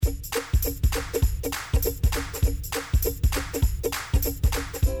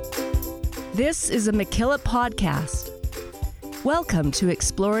This is a McKillop podcast. Welcome to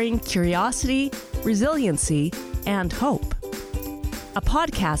exploring curiosity, resiliency, and hope. A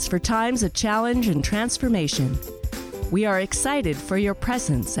podcast for times of challenge and transformation. We are excited for your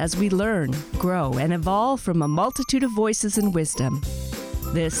presence as we learn, grow, and evolve from a multitude of voices and wisdom.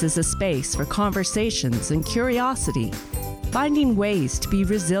 This is a space for conversations and curiosity, finding ways to be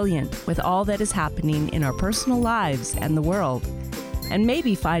resilient with all that is happening in our personal lives and the world, and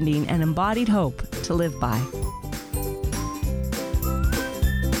maybe finding an embodied hope to live by.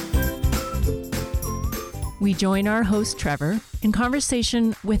 We join our host, Trevor, in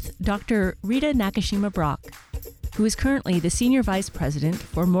conversation with Dr. Rita Nakashima-Brock, who is currently the Senior Vice President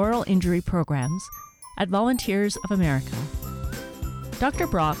for Moral Injury Programs at Volunteers of America. Dr.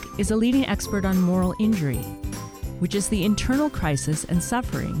 Brock is a leading expert on moral injury, which is the internal crisis and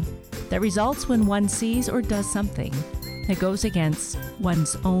suffering that results when one sees or does something that goes against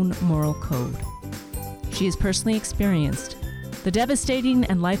one's own moral code. She has personally experienced the devastating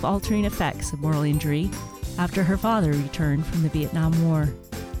and life-altering effects of moral injury after her father returned from the Vietnam War.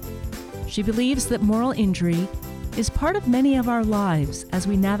 She believes that moral injury is part of many of our lives as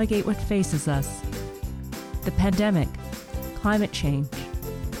we navigate what faces us: the pandemic, climate change,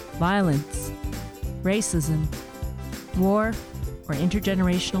 violence, racism, war, or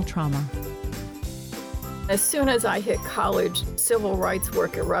intergenerational trauma. As soon as I hit college, civil rights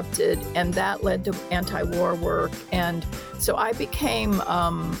work erupted, and that led to anti-war work. And so I became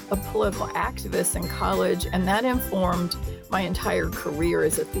a political activist in college, and that informed my entire career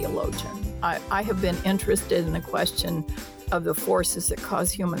as a theologian. I have been interested in the question of the forces that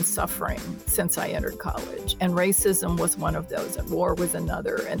cause human suffering since I entered college. And racism was one of those, and war was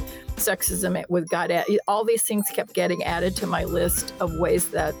another, and sexism all these things kept getting added to my list of ways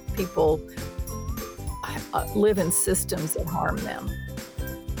that people live in systems that harm them.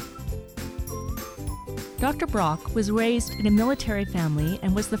 Dr. Brock was raised in a military family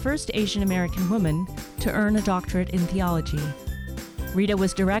and was the first Asian American woman to earn a doctorate in theology. Rita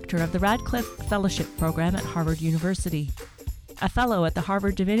was director of the Radcliffe Fellowship Program at Harvard University, a fellow at the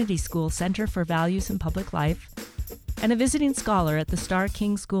Harvard Divinity School Center for Values in Public Life, and a visiting scholar at the Starr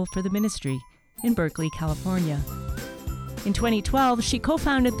King School for the Ministry in Berkeley, California. In 2012, she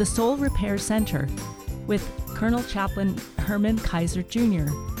co-founded the Soul Repair Center with Colonel Chaplain Herman Kaiser Jr.,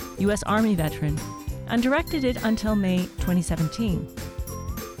 U.S. Army veteran, and directed it until May 2017.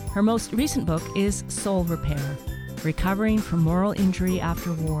 Her most recent book is Soul Repair: Recovering from Moral Injury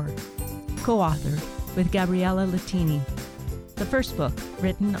After War, co-authored with Gabriella Latini, the first book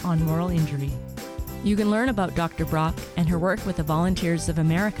written on moral injury. You can learn about Dr. Brock and her work with the Volunteers of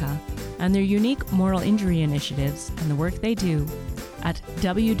America and their unique moral injury initiatives and the work they do at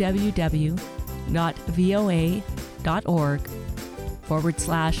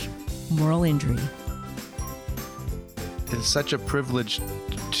www.voa.org/moral injury. It's such a privilege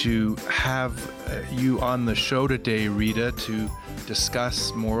to have you on the show today, Rita, to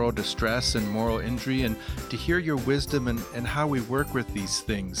discuss moral distress and moral injury and to hear your wisdom and how we work with these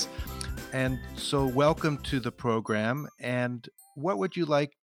things. And so welcome to the program. And what would you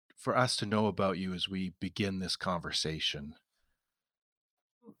like for us to know about you as we begin this conversation?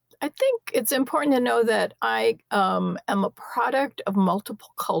 I think it's important to know that I am a product of multiple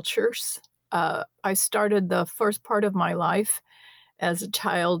cultures. I started the first part of my life as a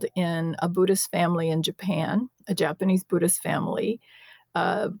child in a Buddhist family in Japan, a Japanese Buddhist family.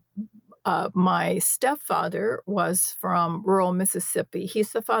 My stepfather was from rural Mississippi.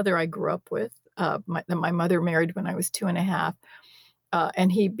 He's the father I grew up with. My mother married when I was 2.5.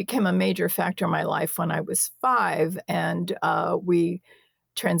 And he became a major factor in my life when I was 5. And we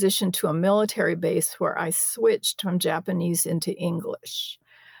transitioned to a military base where I switched from Japanese into English.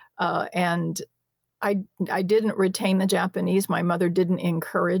 And I didn't retain the Japanese. My mother didn't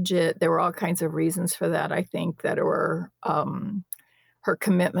encourage it. There were all kinds of reasons for that. I think that were her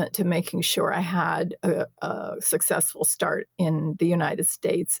commitment to making sure I had a successful start in the United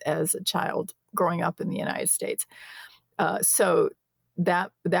States as a child growing up in the United States. So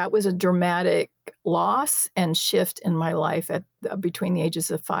that was a dramatic loss and shift in my life between the ages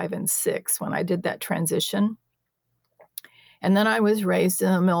of 5 and 6 when I did that transition. And then I was raised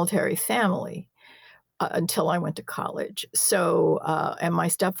in a military family until I went to college. So, and my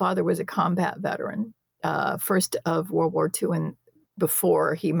stepfather was a combat veteran, first of World War II and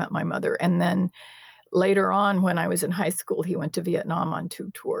before he met my mother. And then later on, when I was in high school, he went to Vietnam on 2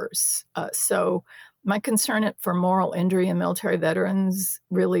 tours. So my concern for moral injury in military veterans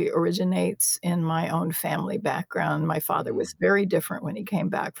really originates in my own family background. My father was very different when he came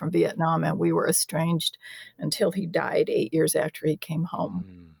back from Vietnam, and we were estranged until he died 8 years after he came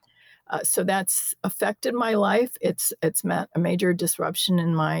home. So that's affected my life. It's meant a major disruption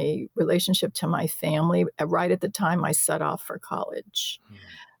in my relationship to my family right at the time I set off for college.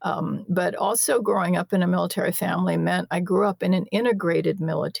 But also growing up in a military family meant I grew up in an integrated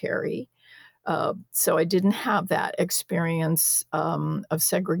military. So I didn't have that experience of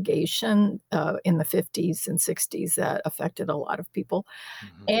segregation in the 50s and 60s that affected a lot of people.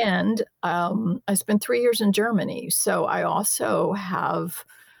 Mm-hmm. And I spent 3 years in Germany. So I also have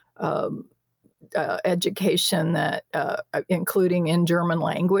um, education that, including in German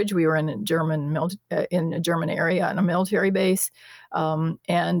language. We were in a German area on a military base, and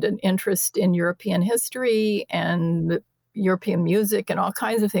an interest in European history and European music and all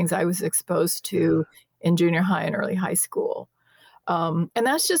kinds of things I was exposed to in junior high and early high school. And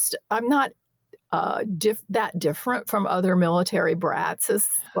that's just, I'm not that different from other military brats, is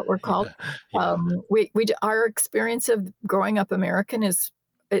what we're called. Yeah. Our experience of growing up American is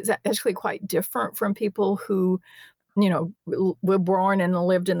actually quite different from people who, were born and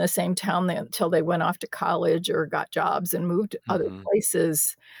lived in the same town until they went off to college or got jobs and moved other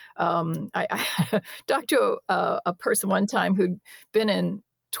places. I talked to a person one time who'd been in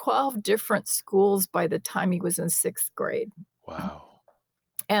 12 different schools by the time he was in 6th grade. Wow.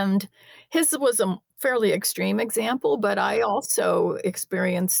 And his was a fairly extreme example, but I also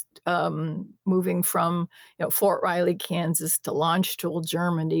experienced moving from Fort Riley, Kansas to Landstuhl,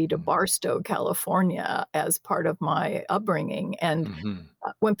 Germany to Barstow, California as part of my upbringing. And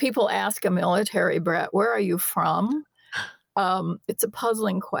when people ask a military brat, where are you from? It's a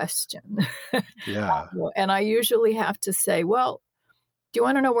puzzling question. Yeah. And I usually have to say, well, do you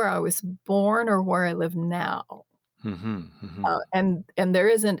want to know where I was born or where I live now? And there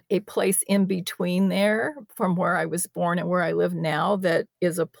isn't a place in between there from where I was born and where I live now that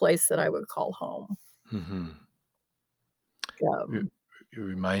is a place that I would call home. It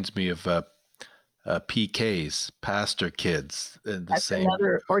reminds me of PKs, pastor kids, and the That's same.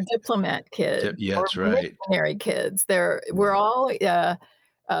 another, or diplomat kids, Yeah, that's or right. missionary kids. We're all. There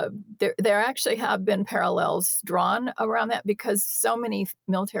actually have been parallels drawn around that because so many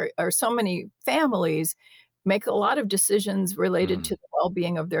families make a lot of decisions related to the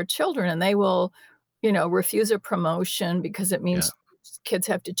well-being of their children, and they will, refuse a promotion because it means kids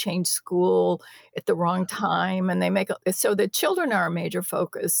have to change school at the wrong time, and so the children are a major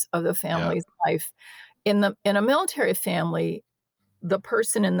focus of the family's life. In a military family, the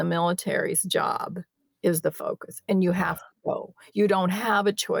person in the military's job is the focus, and you have to go. You don't have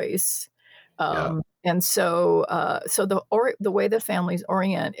a choice. And so the way the families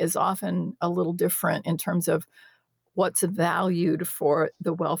orient is often a little different in terms of what's valued for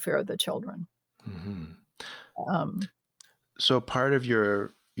the welfare of the children. So part of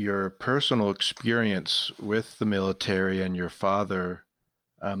your personal experience with the military and your father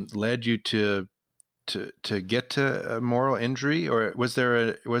led you to get to moral injury, or was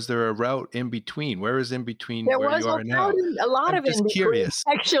there a route in between? Where is in between there where was you are now? A lot I'm of just in between, curious.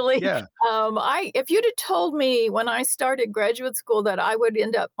 actually. Yeah. If you'd have told me when I started graduate school that I would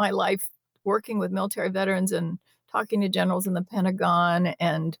end up my life working with military veterans and talking to generals in the Pentagon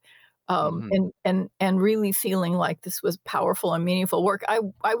and really feeling like this was powerful and meaningful work, I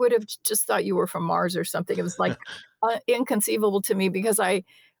would have just thought you were from Mars or something. It was like inconceivable to me because I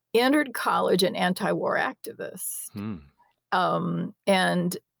entered college an anti-war activist.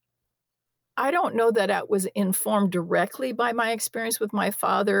 And I don't know that it was informed directly by my experience with my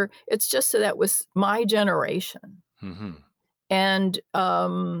father. It's just that was my generation. And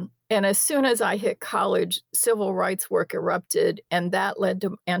as soon as I hit college, civil rights work erupted, and that led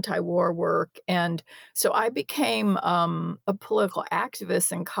to anti-war work. And so I became a political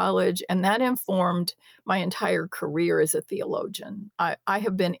activist in college, and that informed my entire career as a theologian. I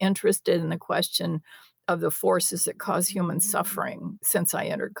have been interested in the question of the forces that cause human suffering since I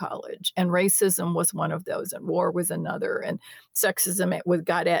entered college. And racism was one of those, and war was another, and sexism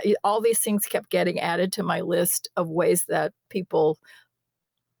all these things kept getting added to my list of ways that people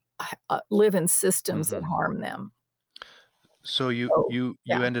live in systems that harm them. So you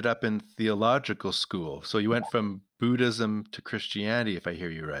ended up in theological school. So you went from Buddhism to Christianity, if I hear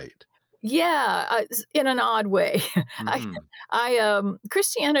you right. Yeah, in an odd way.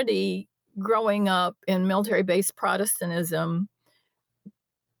 Christianity, growing up in military-based Protestantism,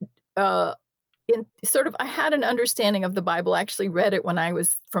 I had an understanding of the Bible. I actually read it when I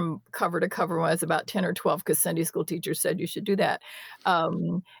was from cover to cover when I was about 10 or 12, because Sunday school teachers said you should do that.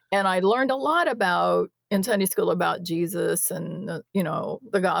 And I learned a lot in Sunday school about Jesus and,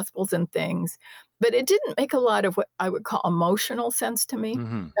 the Gospels and things. But it didn't make a lot of what I would call emotional sense to me.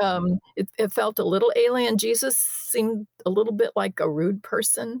 It felt a little alien. Jesus seemed a little bit like a rude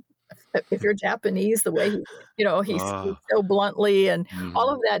person. if you're Japanese, the way he Ah, speaks so bluntly, and all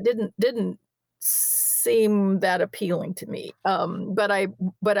mhm. of that didn't seem that appealing to me. But I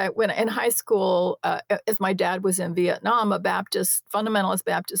when in high school, as my dad was in Vietnam, a Baptist fundamentalist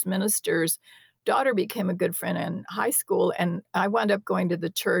Baptist minister's daughter became a good friend in high school, and I wound up going to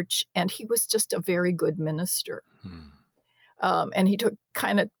the church, and he was just a very good minister. Hmm. And he took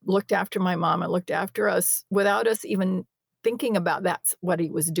kind of looked after my mom and looked after us without us even thinking about that's what he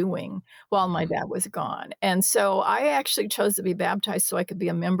was doing while my Mhm. dad was gone. And so I actually chose to be baptized so I could be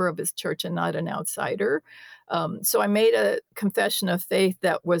a member of his church and not an outsider. So I made a confession of faith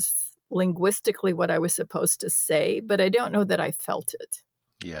that was linguistically what I was supposed to say, but I don't know that I felt it.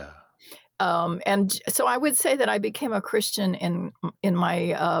 Yeah. And so I would say that I became a Christian in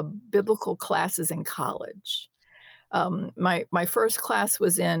my biblical classes in college. My first class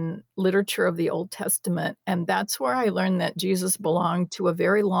was in literature of the Old Testament, and that's where I learned that Jesus belonged to a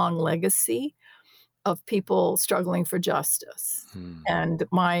very long legacy of people struggling for justice. Hmm. And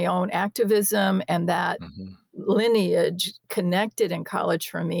my own activism and that Mhm. lineage connected in college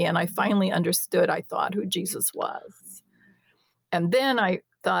for me, and I finally understood, I thought, who Jesus was. And then I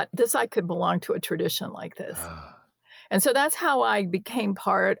thought, this I could belong to a tradition like this. Ah. And so that's how I became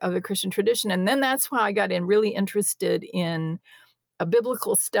part of the Christian tradition, and then that's why I got really interested in,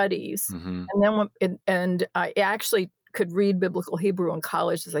 biblical studies, Mhm. and then and I actually could read biblical Hebrew in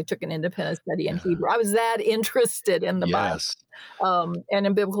college as I took an independent study in Yeah. Hebrew. I was that interested in the Bible, Yes. and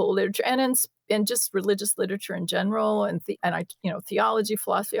in biblical literature, and in just religious literature in general, and theology,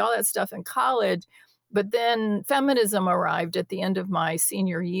 philosophy, all that stuff in college. But then feminism arrived at the end of my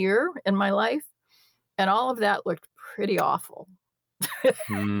senior year in my life, and all of that looked pretty awful. It was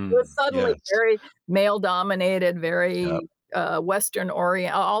Mm. suddenly Yes. very male dominated, Yep. very, Western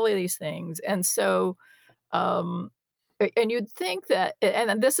orient all of these things, and so, um, and you'd think that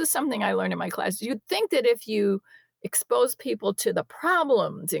and this is something I learned in my class, you'd think that if you expose people to the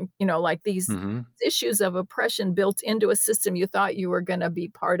problems and, like these Mhm. issues of oppression built into a system you thought you were gonna be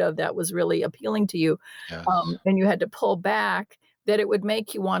part of that was really appealing to you, Yes. and you had to pull back, that it would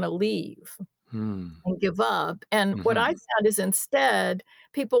make you wanna leave Hmm. and give up. And what I Mhm. found is instead,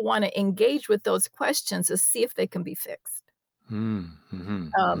 people wanna engage with those questions to see if they can be fixed. Hmm. Mhm.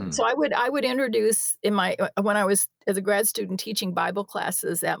 So Mhm. I would introduce in my when I was as a grad student teaching Bible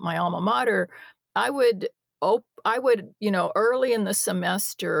classes at my alma mater, I would, early in the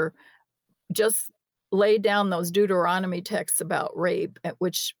semester, just lay down those Deuteronomy texts about rape,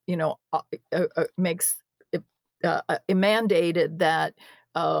 which, makes it, it mandated that,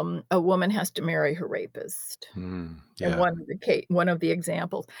 a woman has to marry her rapist. Mm. And Yeah. one of the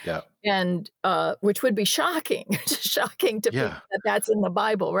examples, Yeah. and, which would be shocking, shocking to people Yeah. that that's in the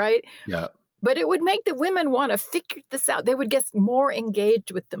Bible, right? Yeah. But it would make the women wanna figure this out. They would get more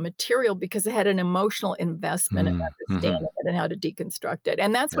engaged with the material because they had an emotional investment in Mm. understanding Mhm. it and how to deconstruct it,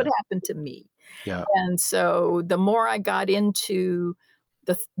 and that's what Yeah. happened to me. Yeah. And so the more I got into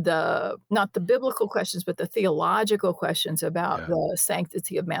the not the biblical questions, but the theological questions about Yeah. the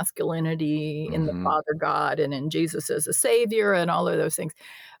sanctity of masculinity in the Mhm. Father God and in Jesus as a savior and all of those things,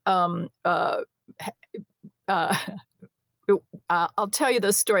 um, uh, uh, I'll tell you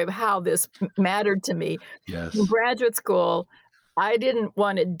the story of how this mattered to me. In Yes. graduate school, I didn't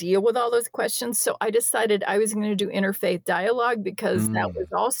wanna deal with all those questions, so I decided I was gonna do interfaith dialogue because that was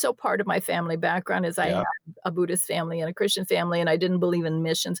Mm. also part of my family background as I had Yeah. a Buddhist family and a Christian family, and I didn't believe in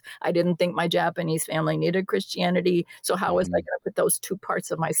missions. I didn't think my Japanese family needed Christianity, so how was I Mhm. gonna put those 2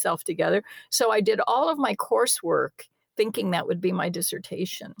 parts of myself together? So I did all of my coursework thinking that would be my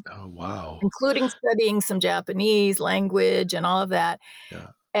dissertation, Oh, wow. including studying some Japanese language and all of that. Yeah.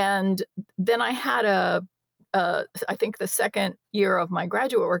 And then I had I think the second year of my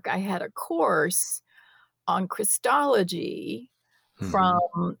graduate work, I had a course on Christology Mhm.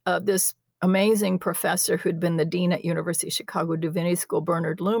 from, this amazing professor who'd been the dean at University of Chicago Divinity School,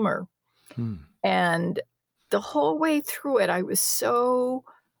 Bernard Loomer. Hmm. And the whole way through it, I was so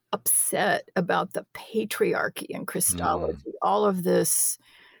upset about the patriarchy in Mm. Christology, all of this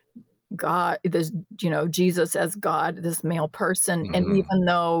God, this, Jesus as God, this male person, and Mhm. even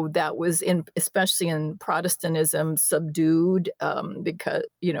though that was in especially in Protestantism, subdued,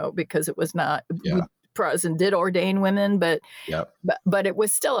 because it was not Yeah. Protestant did ordain women, but Yep. but it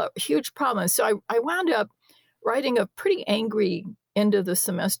was still a huge problem. So I wound up writing a pretty angry end of the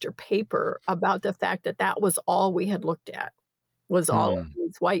semester paper about the fact that that was all we had looked at, was all of Hmm.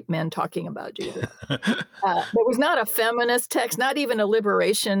 these white men talking about Jesus. There was not a feminist text, not even a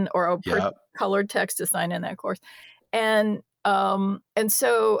liberation or a person Yep. of color text assigned in that course. And And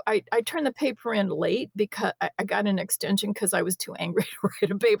so I turned the paper in late because I got an extension because I was too angry to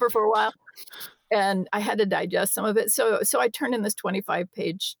write a paper for a while, and I had to digest some of it. So I turned in this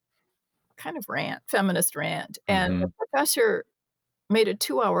 25-page kind of rant, feminist rant, and the Hmm. professor made a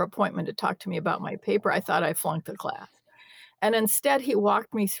 2-hour appointment to talk to me about my paper. I thought I flunked the class. And instead, he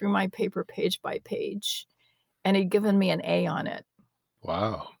walked me through my paper page by page, and he'd given me an A on it.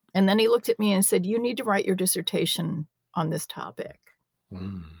 Wow. And then he looked at me and said, "You need to write your dissertation on this topic."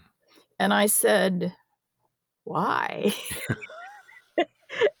 Mm. And I said, "Why?"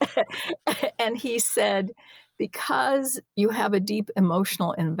 And he said, "Because you have a deep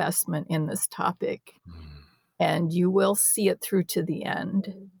emotional investment in this topic, Mm. and you will see it through to the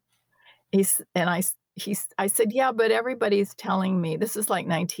end." He's and I s he's I said, "Yeah, but everybody's telling me." This is like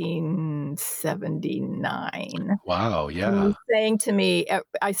 1979. Wow. And Yeah. he's saying to me,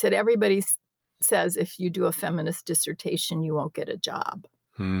 I said, "Everybody says if you do a feminist dissertation, you won't get a job."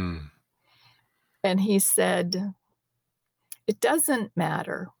 Mm. And he said, "It doesn't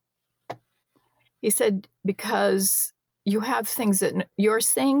matter." He said, "Because you have things that you're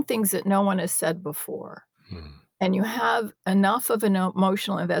saying things that no one has said before, Mm. and you have enough of an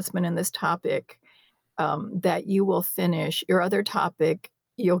emotional investment in this topic, that you will finish your other topic.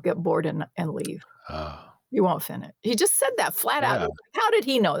 You'll get bored and leave. Ah. You won't finish." He just said that flat out. Yeah. How did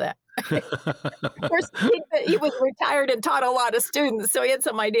he know that? Of course, he was retired and taught a lot of students, so he had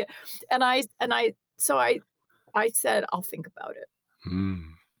some idea. I said, "I'll think about it."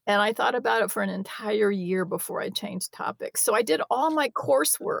 Mm. And I thought about it for an entire year before I changed topics. So I did all my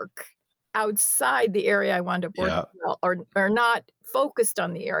coursework outside the area I wound up working Yeah. well, or not focused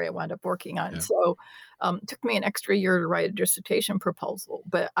on the area I wound up working on. Yeah. So, it took me an extra year to write a dissertation proposal,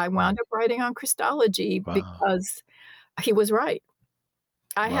 but I Mm. wound up writing on Christology Wow. because he was right.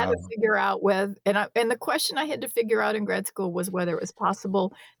 I had to Wow. figure out and the question I had to figure out in grad school was whether it was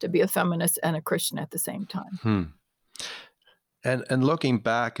possible to be a feminist and a Christian at the same time. Hmm. And looking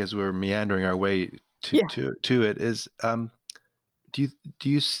back as we're meandering our way Yeah. to it is, do you do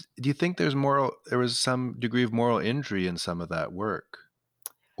you think there was some degree of moral injury in some of that work?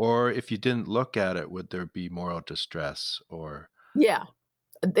 Or if you didn't look at it, would there be moral distress or Yeah.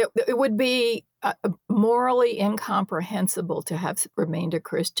 It would be, morally incomprehensible to have remained a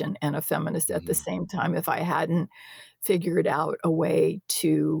Christian and a feminist at the Mhm. same time if I hadn't figured out a way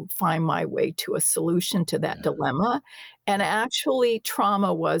to find my way to a solution to that Yeah. dilemma, and Yeah. actually,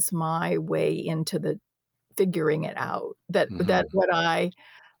 trauma was my way into the figuring it out. That Mhm. what I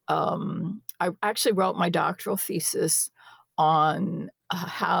actually wrote my doctoral thesis on,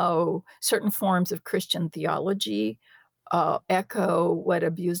 how certain forms of Christian theology echo what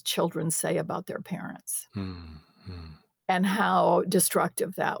abused children say about their parents, Mm. Mm. and how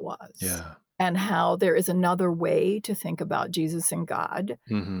destructive that was, Yeah. and how there is another way to think about Jesus and God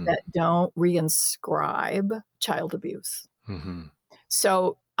Mhm. that don't reinscribe child abuse. Mhm.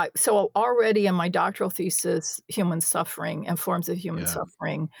 So already in my doctoral thesis, human suffering and forms of human Yeah.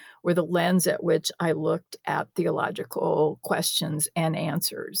 suffering were the lens at which I looked at theological questions and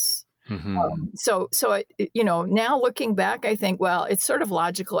answers. Mhm. Now looking back, I think, well, it's sort of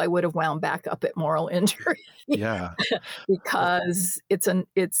logical I would have wound back up at moral injury Yeah. Well, because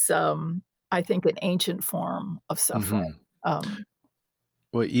I think, an ancient form of suffering. mhm. Um,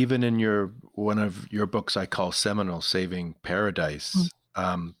 Well, even in one of your books I call seminal, Saving mm, Paradise,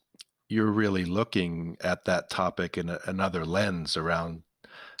 you're really looking at that topic in another lens around.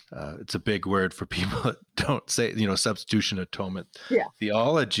 It's a big word for people that don't say, substitution atonement yeah.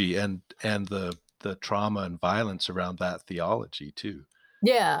 theology and the trauma and violence around that theology too.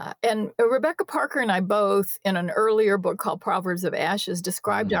 Yeah, and Rebecca Parker and I both, in an earlier book called Proverbs of Ashes,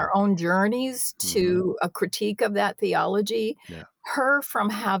 described Hmm. our own journeys Hmm. to a critique of that theology. Yeah. Her from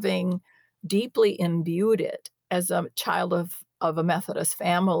having deeply imbued it as a child of a Methodist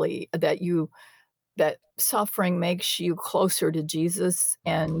family, that suffering makes you closer to Jesus,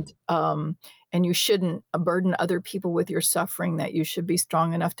 Hmm. and you shouldn't burden other people with your suffering, that you should be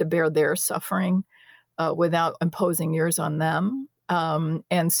strong enough to bear their suffering without imposing yours on them.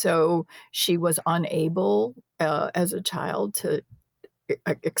 And so she was unable as a child to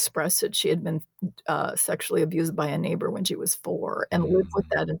express that she had been sexually abused by a neighbor when she was 4 and lived with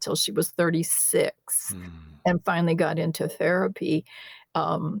Hmm. that until she was 36 Hmm. and finally got into therapy.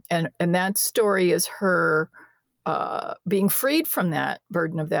 And that story is her being freed from that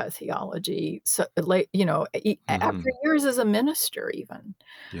burden of that theology. So, after Hmm. years as a minister, even.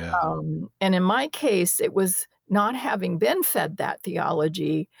 Yeah. And in my case, it was not having been fed that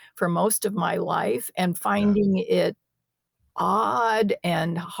theology for most of my life and Yeah. finding it odd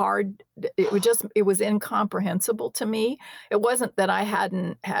and hard. It was incomprehensible to me. It wasn't that I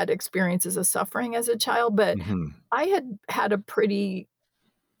hadn't had experiences of suffering as a child, but Mhm. I had had a pretty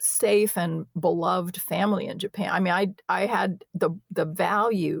safe and beloved family in Japan. I mean, I had the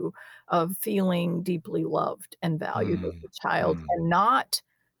value of feeling deeply loved and valued as Mm. a child Mm. and not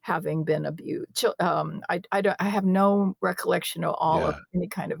having been abused. I have no recollection at all of Yeah. any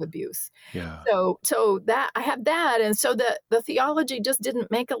kind of abuse. Yeah. So that I had that, and so the theology just didn't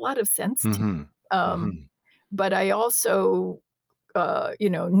make a lot of sense to me. Mhm. Um, Mhm. but I also,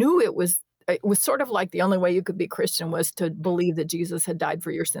 knew it was sort of like the only way you could be Christian was to believe that Jesus had died for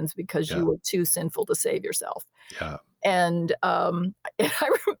your sins because Yeah. you were too sinful to save yourself. Yeah. And, I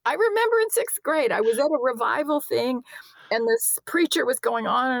remember in 6th grade, I was at a revival thing, and this preacher was going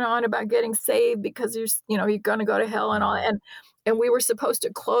on and on about getting saved because you're gonna go to hell and all, Mm. and we were supposed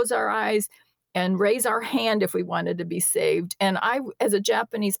to close our eyes and raise our hand if we wanted to be saved, and as a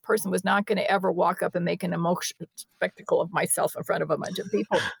Japanese person, was not gonna ever walk up and make an emotion spectacle of myself in front of a bunch of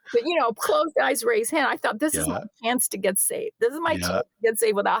people. But, closed eyes, raised hand, I thought, "This is my Yeah. chance to get saved. This is my chance Yeah. to get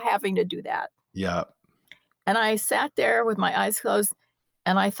saved without having to do that." Yeah. And I sat there with my eyes closed,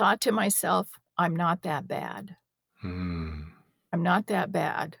 and I thought to myself, "I'm not that bad. Mm. I'm not that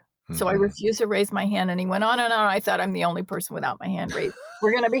bad." So I Mhm. refused to raise my hand, and he went on and on. I thought I'm the only person without my hand raised.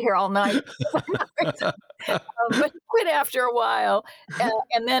 We're gonna be here all night. But he quit after a while,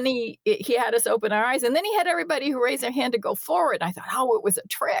 and then he had us open our eyes, and then he had everybody who raised their hand to go forward. I thought, "Oh, it was a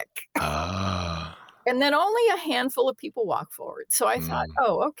trick." Ah. And then only a handful of people walked forward. So I thought, Mm.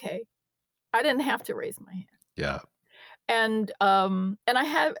 "Oh, okay. I didn't have to raise my hand." Yeah. And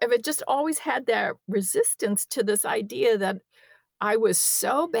I've just always had that resistance to this idea that I was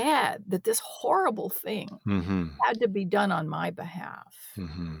so bad that this horrible thing Mhm. had to be done on my behalf.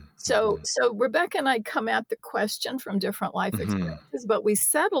 Mhm. So Mhm. so Rebecca and I come at the question from different life Mhm. experiences, but we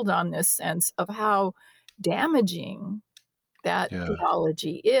settled on this sense of how damaging that Yeah.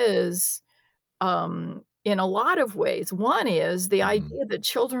 theology is, in a lot of ways. One is the Mhm. idea that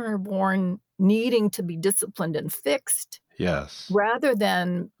children are born needing to be disciplined and fixed Yes. rather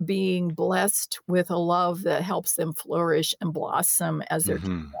than being blessed with a love that helps them flourish and blossom as their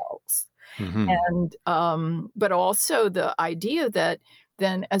true Mhm. selves. Mhm. And, but also the idea that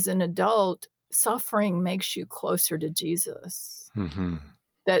then as an adult, suffering makes you closer to Jesus. Mhm.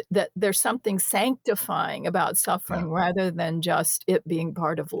 That there's something sanctifying about Yeah. suffering rather than just it being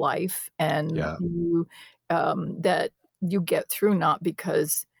part of life, and Yeah. that you get through not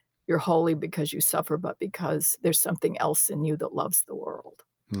because you're holy because you suffer, but because there's something else in you that loves the world.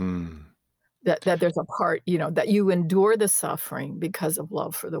 Mm. That there's a part, that you endure the suffering because of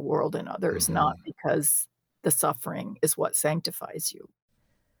love for the world and others, not Mhm. because the suffering is what sanctifies you.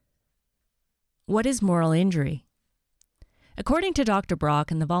 What is moral injury? According to Dr.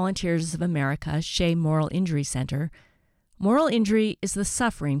 Brock and the Volunteers of America Shea Moral Injury Center, moral injury is the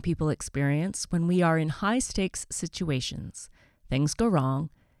suffering people experience when we are in high-stakes situations, things go wrong,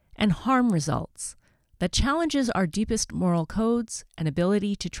 and harm results that challenges our deepest moral codes and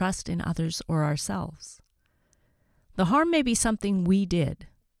ability to trust in others or ourselves. The harm may be something we did,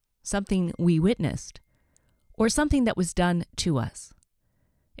 something we witnessed, or something that was done to us.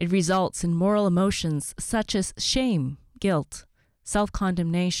 It results in moral emotions such as shame, guilt,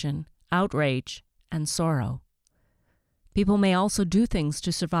 self-condemnation, outrage, and sorrow. People may also do things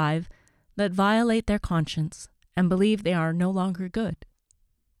to survive that violate their conscience and believe they are no longer good.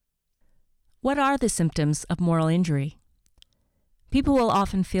 What are the symptoms of moral injury? People will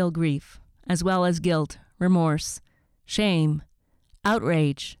often feel grief, as well as guilt, remorse, shame,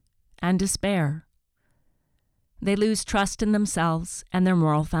 outrage, and despair. They lose trust in themselves and their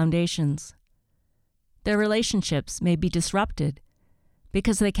moral foundations. Their relationships may be disrupted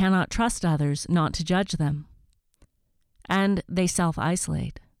because they cannot trust others not to judge them. And they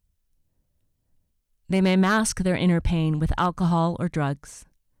self-isolate. They may mask their inner pain with alcohol or drugs.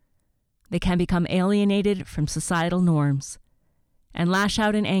 They can become alienated from societal norms and lash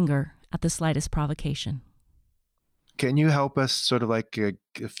out in anger at the slightest provocation. Can you help us sort of like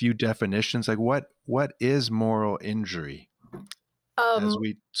a few definitions? Like what is moral injury as Um,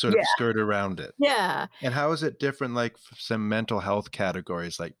 we sort yeah, of skirt around it? yeah, And how is it different like some mental health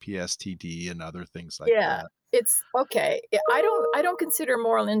categories like PSTD and other things like yeah. that? It's okay. I don't consider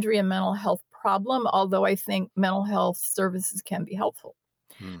moral injury a mental health problem, although I think mental health services can be helpful.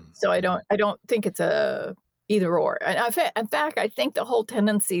 Hmm. So I don't think it's a either or. And in fact, I think the whole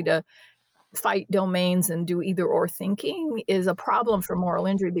tendency to fight domains and do either or thinking is a problem for moral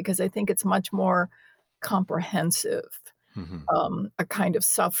injury because I think it's much more comprehensive. Mhm. a kind of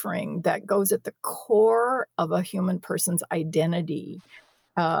suffering that goes at the core of a human person's identity.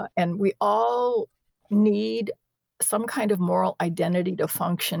 And we all need some kind of moral identity to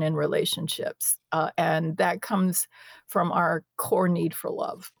function in relationships. And that comes from our core need for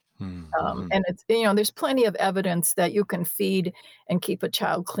love. Mhm. And it's, there's plenty of evidence that you can feed and keep a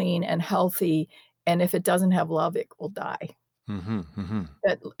child clean and healthy. And if it doesn't have love, it will die. Mhm. Mhm.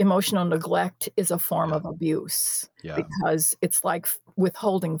 That emotional neglect is a form Yeah. of abuse Yeah. because it's like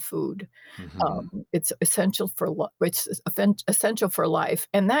withholding food. Mhm. It's essential for essential for life,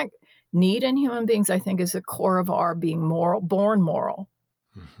 and that need in human beings, I think, is the core of our being moral, born moral.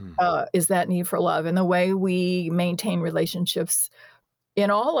 Mhm. Is that need for love, and the way we maintain relationships in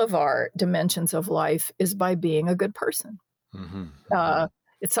all of our dimensions of life is by being a good person. Mhm. Uh, Mhm.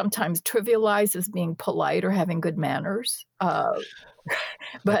 it's sometimes trivialized as being polite or having good manners, That's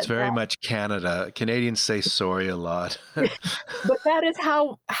but very much Canada. Canadians say sorry a lot. But that is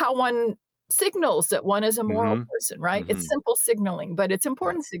how one signals that one is a moral Mhm. person, right? It's Mhm. simple signaling, but it's Yeah.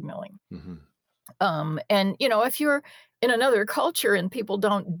 important signaling. Mhm. And if you're in another culture and people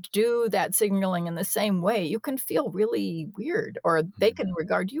don't do that signaling in the same way, you can feel really weird, or they can Mhm.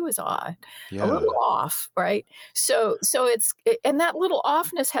 regard you as odd, a Yeah. little off, right? So and that little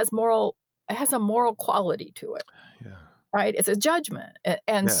offness has a moral quality to it. Yeah. Right? It's a judgment, and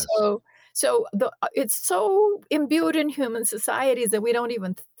Yes. it's so imbued in human societies that we don't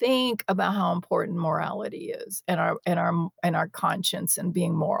even think about how important morality is, and our conscience and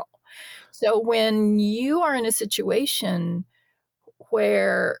being moral. So when you are in a situation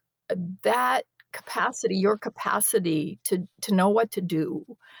where that capacity, your capacity to know what to do,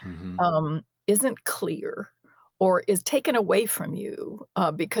 Mhm. isn't clear or is taken away from you,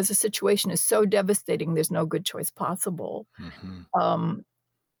 because the situation is so devastating, there's no good choice possible. Mhm. um,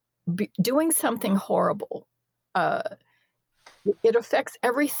 Doing something horrible, uh, it affects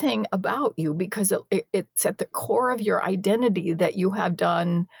everything about you because it's at the core of your identity that you have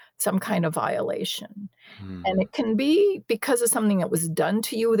done some kind of violation. And Mhm. it can be because of something that was done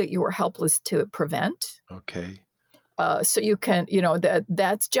to you that you were helpless to prevent. Okay. So you can,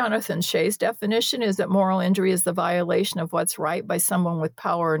 that's Jonathan Shea's definition, is that moral injury is the violation of what's right by someone with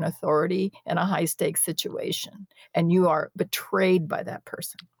power and authority in a high stakes situation. And you are betrayed by that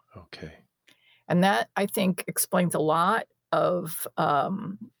person. Okay. And that, I think, explains a lot of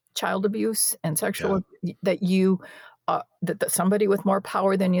child abuse and Yeah. sexual that somebody with more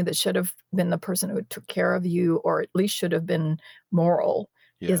power than you that should have been the person who took care of you, or at least should have been moral,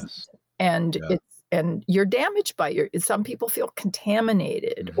 isn't. Yes. And Yeah. you're damaged by some people feel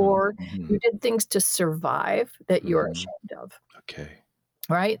contaminated, Mhm. or you Mhm. did things to survive that you're Mhm. ashamed of, Okay.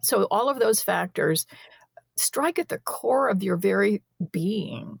 right? So all of those factors strike at the core of your very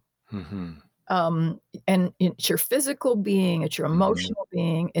being. Mhm. Um, and it's your physical being, it's your Mhm. emotional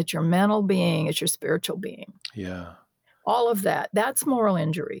being, it's your mental being, it's your spiritual being. Yeah. All of that's moral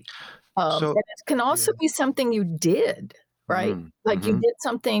injury. So, And it can yeah. also be something you did, right? Mm. Like you Mhm. did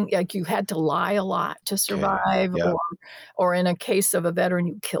something, like you had to lie a lot to Okay. survive, Yeah. or in a case of a veteran,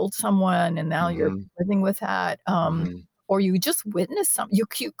 you killed someone and now you're Mhm. living with that. Mhm. Or you just witnessed something.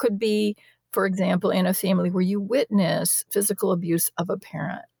 You could be, for example, in a family where you witness physical abuse of a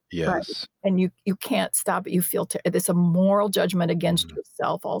parent, right? Yes. And you can't stop it. You feel it's a moral judgment against Mhm.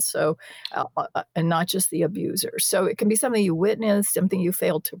 yourself also, and not just the abuser. So it can be something you witnessed, something you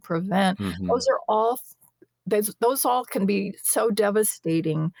failed to prevent. Those Mhm. are all those all can be so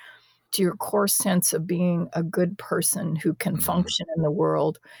devastating to your core sense of being a good person who can Mhm. function in the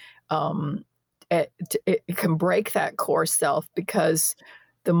world. Um, it can break that core self because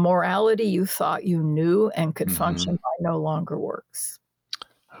the morality you thought you knew and could function Mhm. by no longer works.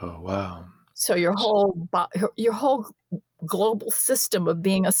 Oh, wow. So your whole global system of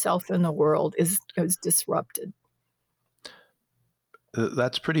being a self in the world is disrupted.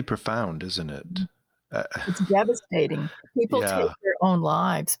 That's pretty profound, isn't it? Uh, It's devastating. People take yeah. their own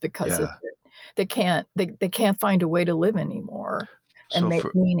lives because of Yeah. it. They can't find a way to live anymore and So make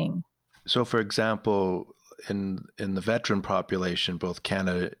for meaning. so for example, in the veteran population, both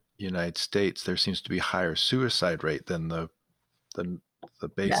Canada, United States, there seems to be higher suicide rate than the Yeah.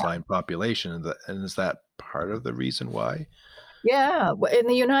 baseline population, and is that part of the reason why? Yeah, in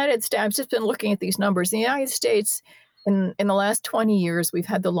the United States, I've just been looking at these numbers. In the United States, in the last 20 years, we've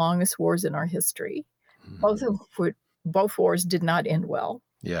had the longest wars in our history. Both Mhm. of which both wars did not end well.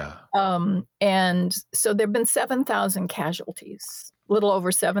 Yeah. And so there've been 7,000 casualties, little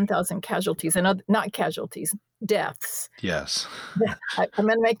over 7,000 casualties, and not casualties, deaths. Yes. I'm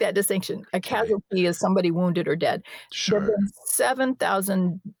gonna make that distinction. A Okay. casualty is somebody wounded or dead. There've Sure. been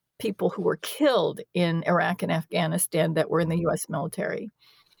 7,000 people who were killed in Iraq and Afghanistan that were in the U.S. military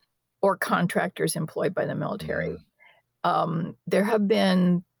or contractors employed by the military. There have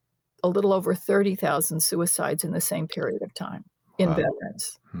been a little over 30,000 suicides in the same period of time in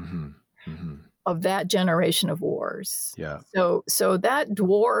veterans of that generation of wars. Yeah. So that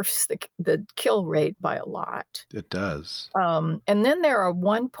dwarfs the kill rate by a lot. It does. And then there are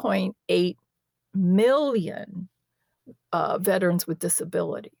 1.8 million veterans with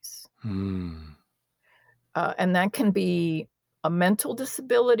disabilities. And that can be a mental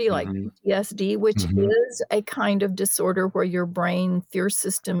disability like PTSD, which is a kind of disorder where your brain fear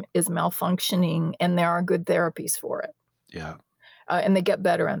system is malfunctioning, and there are good therapies for it. Yeah. And they get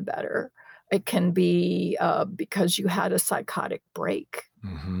better and better. It can be because you had a psychotic break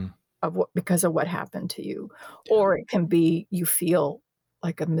because of what happened to you. Yeah. Or it can be you feel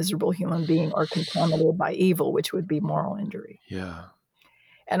like a miserable human being or contaminated by evil, which would be moral injury. Yeah.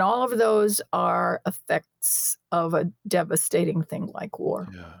 And all of those are effects of a devastating thing like war.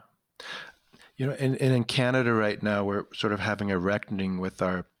 Yeah. You know, and in Canada right now, we're sort of having a reckoning with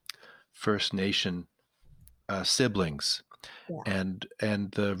our First Nation siblings. Yeah.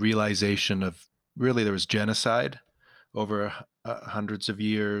 And the realization of really there was genocide over hundreds of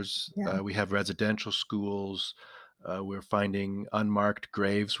years. Yeah. We have residential schools. We're finding unmarked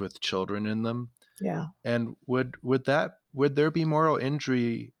graves with children in them. Yeah. And would there be moral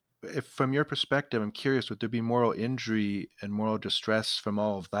injury? If from your perspective, I'm curious, would there be moral injury and moral distress from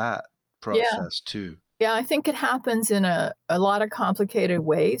all of that process too? Yeah, I think it happens in a lot of complicated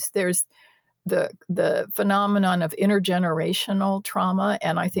ways. There's the phenomenon of intergenerational trauma,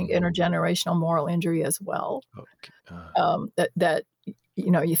 and I think intergenerational moral injury as well. Okay. That you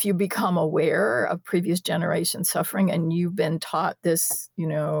know, if you become aware of previous generation suffering and you've been taught this, you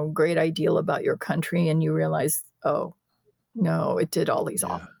know, great ideal about your country, and you realize, oh no, it did all these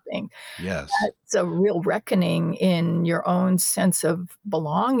awful things. Yes, it's a real reckoning in your own sense of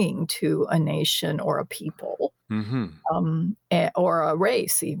belonging to a nation or a people, or a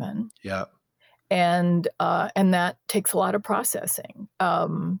race, even. Yeah. And that takes a lot of processing.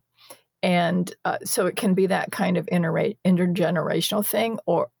 So it can be that kind of intergenerational thing,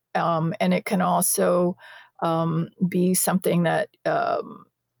 or and it can also be something that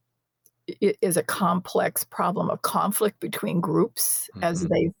is a complex problem of conflict between groups as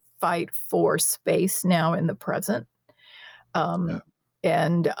they fight for space now in the present. And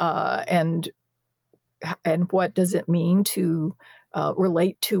what does it mean to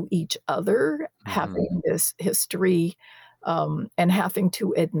relate to each other, having this history, and having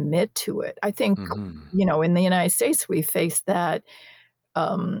to admit to it. I think, you know, in the United States, we face that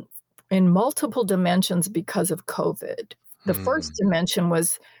in multiple dimensions because of COVID. The first dimension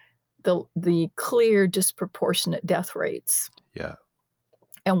was the clear disproportionate death rates. Yeah.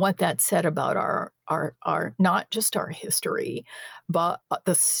 And what that said about our not just our history, but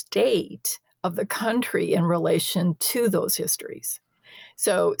the state of the country in relation to those histories.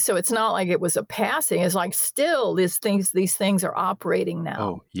 So it's not like it was a passing. It's like still these things are operating now.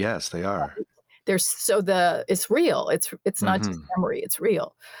 Oh, yes, they are. It's real. It's not just memory. It's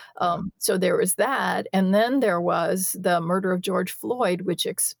real. So there was that, and then there was the murder of George Floyd, which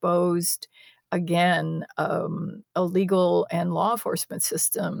exposed again a legal and law enforcement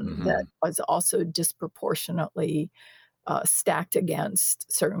system that was also disproportionately stacked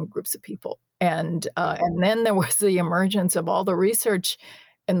against certain groups of people. And then there was the emergence of all the research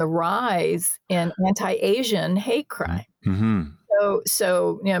and the rise in anti-Asian hate crime.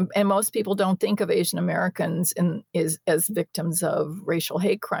 So you know, and most people don't think of Asian Americans as victims of racial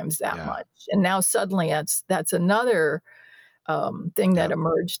hate crimes that much. And now suddenly that's another thing that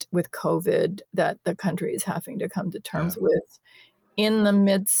emerged with COVID that the country is having to come to terms with in the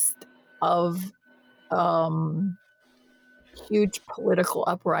midst of huge political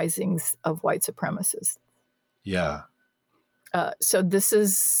uprisings of white supremacists. Yeah. So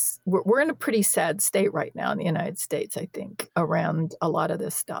we're in a pretty sad state right now in the United States, I think, around a lot of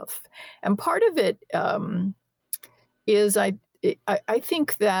this stuff. And part of it is I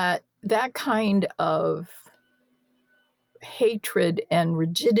think that kind of hatred and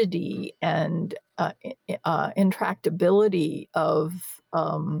rigidity and intractability of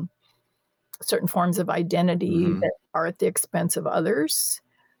certain forms of identity that are at the expense of others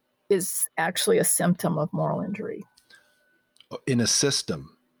is actually a symptom of moral injury. In a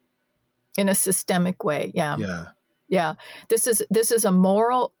systemic way. Yeah. Yeah. Yeah. This is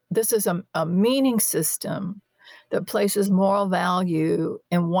a meaning system that places moral value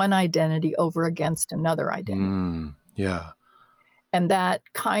in one identity over against another identity. Yeah. And that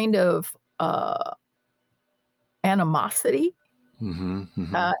kind of animosity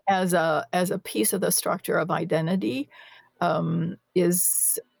as a piece of the structure of identity,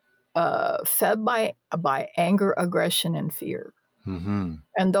 is fed by anger, aggression, and fear.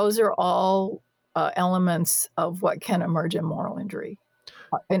 And those are all elements of what can emerge in moral injury,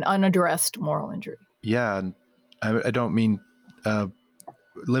 an unaddressed moral injury. Yeah, and I don't mean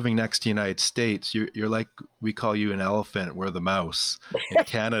living next to the United States. You're like, we call you an elephant, we're the mouse in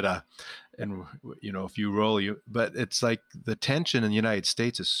Canada. And, if you roll, but it's like the tension in the United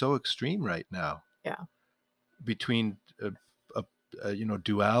States is so extreme right now. Yeah. Between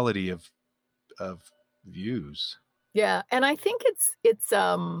duality of views. Yeah. And I think it's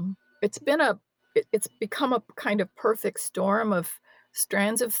become a kind of perfect storm of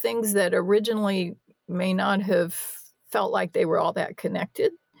strands of things that originally may not have felt like they were all that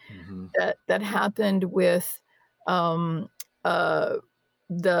connected. That happened with a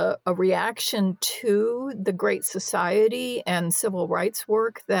reaction to the Great Society and civil rights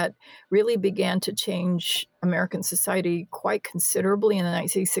work that really began to change American society quite considerably in the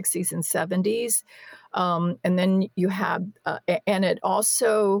 1960s and 70s. And then you had, and it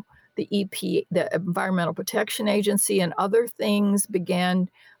also, the EP, the Environmental Protection Agency, and other things began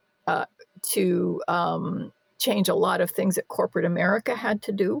to change a lot of things that corporate America had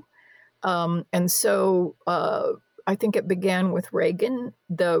to do. And so I think it began with Reagan,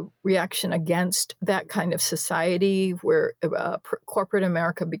 the reaction against that kind of society where corporate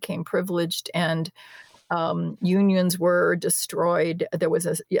America became privileged and unions were destroyed. There was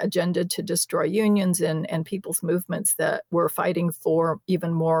an agenda to destroy unions and people's movements that were fighting for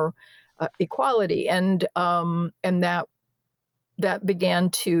even more equality. And that began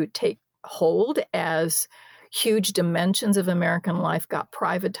to take hold as huge dimensions of American life got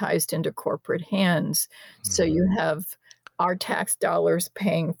privatized into corporate hands. So you have our tax dollars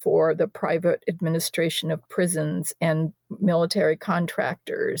paying for the private administration of prisons and military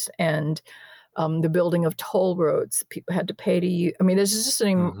contractors and the building of toll roads. People had to pay to use. I mean, there's just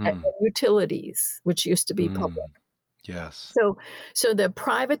utilities, which used to be public. Yes. So the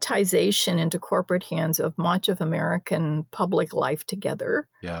privatization into corporate hands of much of American public life together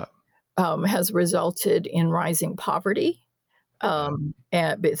has resulted in rising poverty, and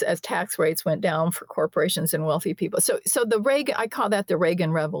as tax rates went down for corporations and wealthy people. So the Reagan, I call that the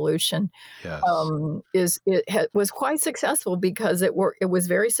Reagan Revolution, was quite successful because it was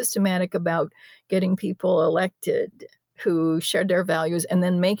very systematic about getting people elected who shared their values and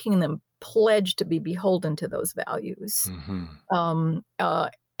then making them pledge to be beholden to those values. And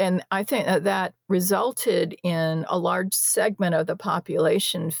I think that resulted in a large segment of the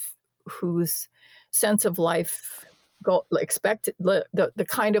population whose sense of life expected, the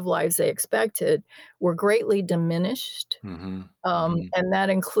kind of lives they expected, were greatly diminished. And that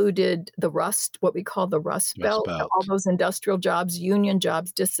included what we call the Rust Belt. All those industrial jobs, union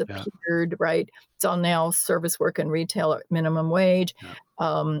jobs disappeared, right? It's all now service work and retail at minimum wage.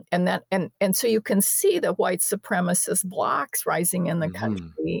 And so you can see the white supremacist blocks rising in the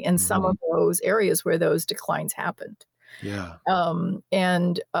country in some of those areas where those declines happened.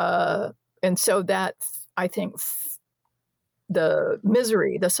 And so that, I think, the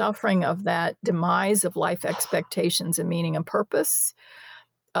misery, the suffering of that demise of life expectations and meaning and purpose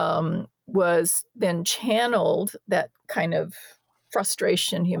was then channeled, that kind of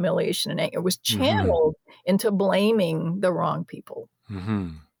frustration, humiliation, and anger was channeled into blaming the wrong people,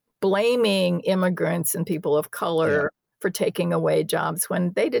 blaming immigrants and people of color for taking away jobs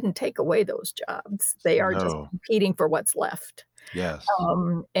when they didn't take away those jobs. They are just competing for what's left. Yes.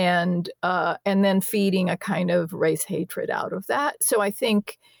 And then feeding a kind of race hatred out of that. So I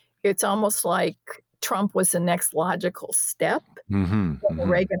think it's almost like Trump was the next logical step in the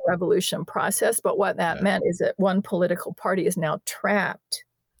Reagan Revolution process. But what that meant is that one political party is now trapped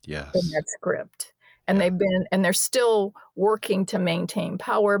in that script. And they're still working to maintain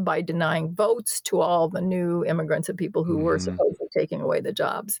power by denying votes to all the new immigrants and people who were supposedly taking away the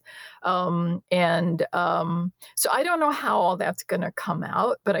jobs. So I don't know how all that's going to come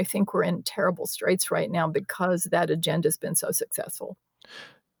out, but I think we're in terrible straits right now because that agenda has been so successful.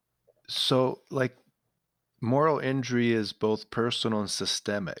 So, like, moral injury is both personal and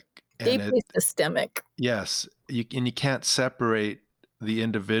systemic. Deeply systemic. Yes. You can't separate the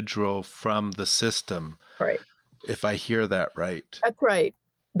individual from the system. Right. If I hear that right. That's right.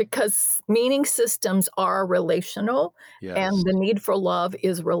 Because meaning systems are relational, and the need for love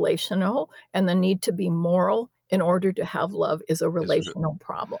is relational, and the need to be moral in order to have love is a relational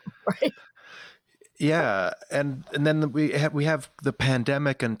problem, right? Yeah, and then we have the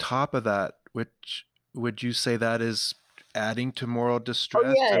pandemic on top of that, which would you say that is adding to moral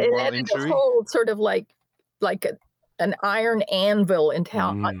distress and moral injury? A whole sort of like an iron anvil on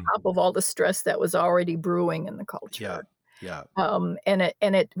Mm. top of all the stress that was already brewing in the Yeah. culture. Yeah.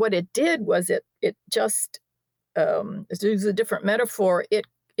 And what it did was it just to use a different metaphor, it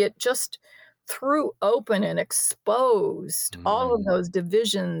just threw open and exposed all of Mm. those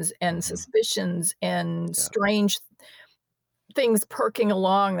divisions and Mhm. suspicions and Yeah. strange things perking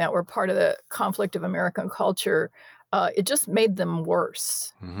along that were part of the conflict of American culture. It just made them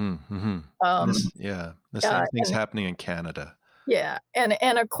worse. Mhm. Mhm. Um, The same thing's and happening in Canada. yeah,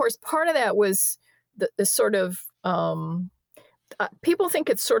 and of course, part of that was the sort of people think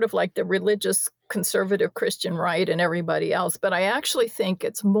it's sort of like the religious conservative Christian right and everybody else, but I actually think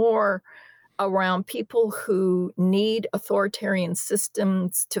it's more around people who need authoritarian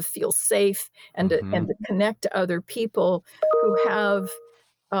systems to feel safe and Mhm. to connect to other people who have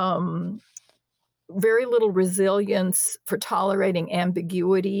um, very little resilience for tolerating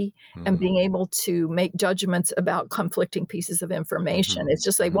ambiguity and Mm. being able to make judgments about conflicting pieces of information. Mhm. It's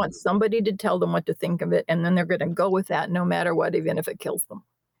just they Mhm. want somebody to tell them what to think of it, and then they're going to go with that no matter what, even if it kills them.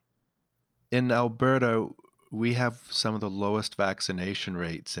 In Alberta, we have some of the lowest vaccination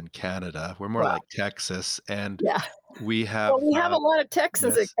rates in Canada. We're more Wow. like Texas, and Yeah. we have, Well, we have a lot of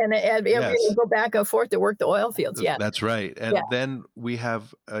Texans that yes, and yes, go back and forth to work the oil fields. Yeah. that's right. Yeah. And then we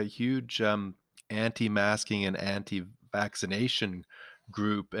have a huge anti-masking and anti-vaccination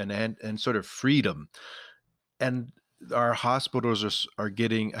group and sort of freedom. And our hospitals are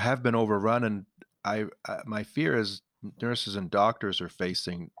getting have been overrun, and my fear is nurses and doctors are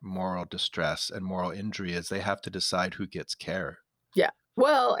facing moral distress and moral injury as they have to decide who gets care. Yeah.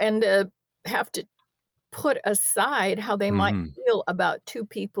 Well, and have to put aside how they might Mhm. feel about two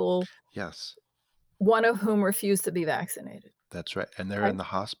people, Yes, one of whom refused to be vaccinated. that's right, and they're Right? in the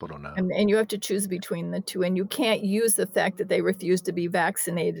hospital now. And you have to choose between the two, and you can't use the fact that they refuse to be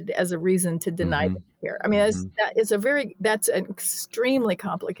vaccinated as a reason to deny them Mhm. care. I mean, Mhm. that's an extremely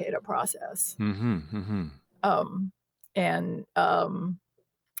complicated process. Mhm. Mhm. Um, and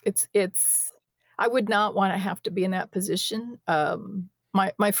it's I would not want to have to be in that position.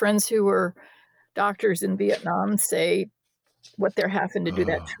 My friends who were doctors in Vietnam say what they're having to do,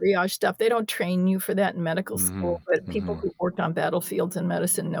 that Oh. triage stuff. They don't train you for that in medical school, Mhm. but people Mhm. who worked on battlefields in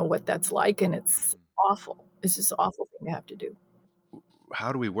medicine know what that's like, and it's awful. It's just an awful thing to have to do.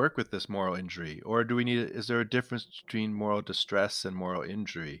 How do we work with this moral injury? Or do we need is there a difference between moral distress and moral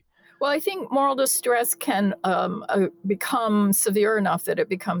injury? Well, I think moral distress can become severe enough that it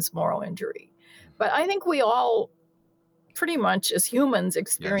becomes moral injury. But I think we all pretty much as humans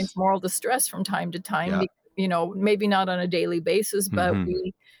experience Yes. moral distress from time to time, Yeah. maybe not on a daily basis, but Mhm.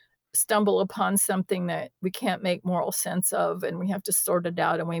 we stumble upon something that we can't make moral sense of, and we have to sort it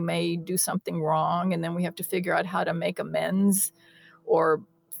out, and we may do something wrong, and then we have to figure out how to make amends or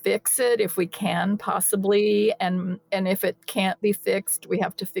fix it if we can possibly, and if it can't be fixed, we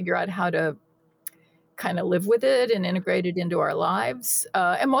have to figure out how to kind of live with it and integrate it into our lives.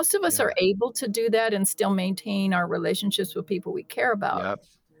 And most of us Yeah. are able to do that and still maintain our relationships with people we care about. Yep.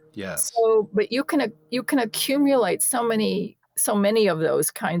 Yes. So, but you can accumulate so many of those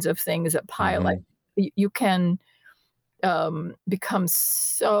kinds of things that pile. Like Mhm. you can become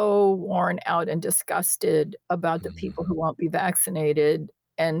so worn out and disgusted about the people who Mhm. won't be vaccinated,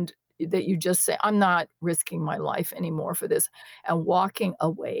 and that you just say, "I'm not risking my life anymore for this," and walking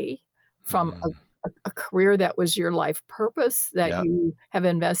away from a Mhm. a career that was your life purpose, that Yep. you have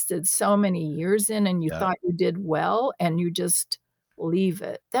invested so many years in, and you Yep. thought you did well, and you just leave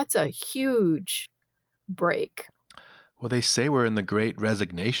it. That's a huge break. Well, they say we're in the great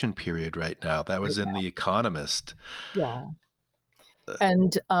resignation period right now. That was in The Economist. Yeah. Uh,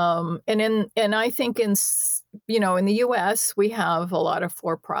 And I think in the US, we have a lot of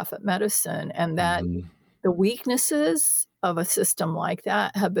for-profit medicine, and that mhm. the weaknesses of a system like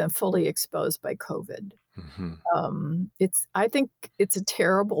that have been fully exposed by COVID. Mhm. I think it's a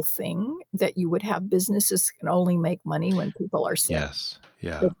terrible thing that you would have businesses can only make money when people are sick. Yes. They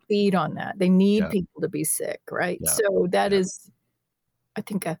Yeah. feed on that. They need Yeah. people to be sick, right? Yeah. So that Yeah. is, I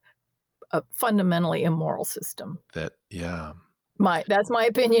think, a fundamentally immoral system. Yeah. That's my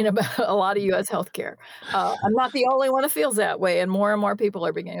opinion about a lot of US healthcare. I'm not the only one that feels that way, and more people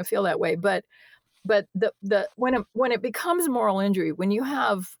are beginning to feel that way, but the when it becomes moral injury, when you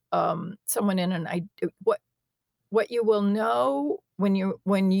have, someone in an I what you will know when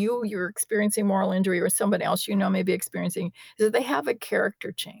you're experiencing moral injury or somebody else may be experiencing, is that they have a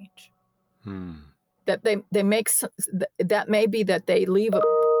character change. Hmm. That they make that may be that they leave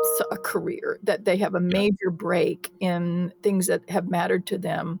a career, that they have a Yeah. major break in things that have mattered to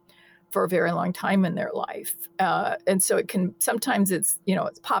them for a very long time in their life, and so it can sometimes it's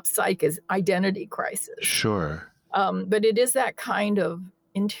pop psych is identity crisis. Sure. But it is that kind of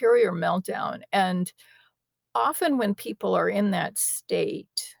interior meltdown. And often when people are in that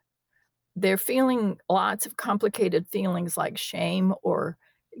state, they're feeling lots of complicated feelings like shame or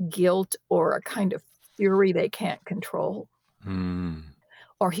guilt or a kind of fury they can't control Mm.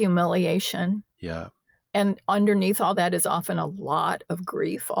 or humiliation. Yeah. And underneath all that is often a lot of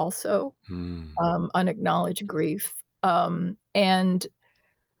grief also, Mm. unacknowledged grief. And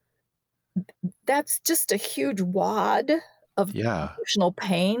that's just a huge wad of Yeah. emotional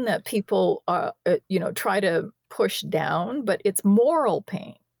pain that people, try to push down, but it's moral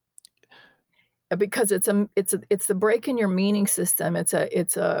pain. Because it's the break in your meaning system. It's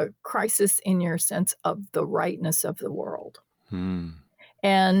a crisis in your sense of the rightness of the world. Mm.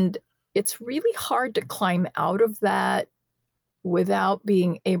 And it's really hard to climb out of that without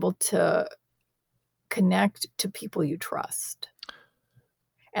being able to connect to people you trust.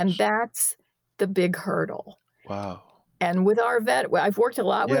 And that's the big hurdle. Wow. And with our I've worked a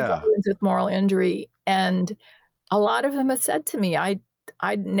lot with Yeah. veterans with moral injury, and a lot of them have said to me, I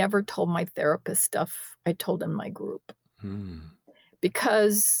never told my therapist stuff I told in my group. Mm.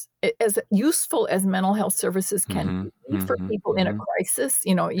 Because as useful as mental health services can Mm-hmm. be for Mm-hmm. people in a Mm-hmm. crisis,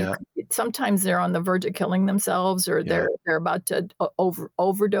 Yeah. sometimes they're on the verge of killing themselves or Yeah. they're about to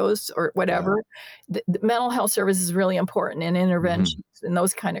overdose or whatever. The mental health service is really important in interventions in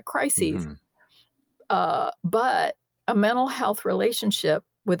those kind of crises. Mm-hmm. But a mental health relationship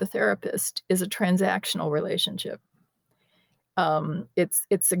with a therapist is a transactional relationship.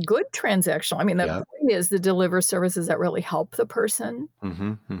 It's a good transactional. I mean, the Yeah. point is to deliver services that really help the person.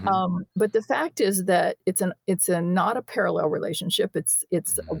 Mm-hmm. Mm-hmm. But the fact is that it's not a parallel relationship. It's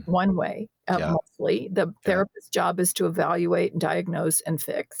Mhm. one way Yeah. mostly. The therapist's job is to evaluate, and diagnose, and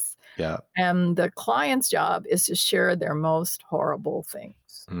fix, Yeah. and the client's job is to share their most horrible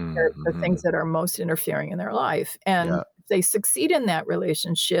things, the Mm-hmm. things that are most interfering in their life. And Yeah. if they succeed in that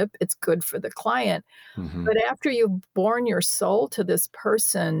relationship, it's good for the client. Mm-hmm. But after you've borne your soul to this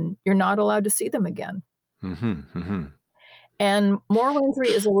person, you're not allowed to see them again. Mm-hmm. Mm-hmm. And moral injury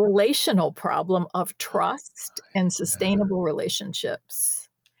is a relational problem of trust and sustainable relationships.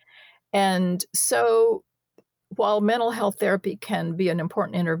 And so while mental health therapy can be an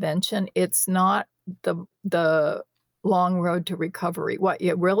important intervention, it's not the long road to recovery. What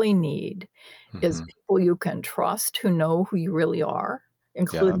you really need is Mm-hmm. people you can trust who know who you really are,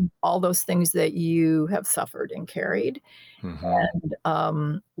 including all those things that you have suffered and carried, Mm-hmm.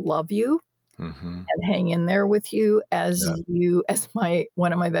 and love you Mm-hmm. and hang in there with you as Yeah. as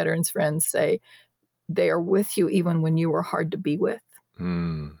one of my veterans friends say, they are with you even when you were hard to be with,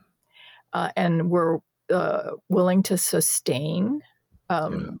 Mm. and were willing to sustain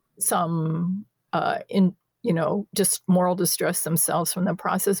Yeah. some in just moral distress themselves from the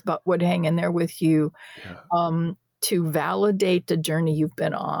process, but would hang in there with you Yeah. to validate the journey you've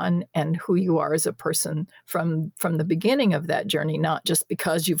been on and who you are as a person from the beginning of that journey, not just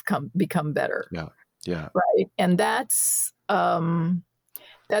because you've become better. Yeah. Yeah. Right. And that's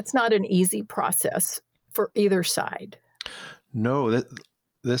not an easy process for either side. No,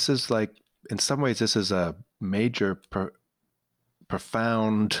 this is like, in some ways, this is a major,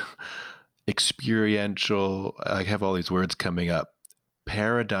 profound, experiential, I have all these words coming up,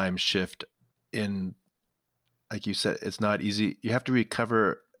 paradigm shift in, like you said, it's not easy. You have to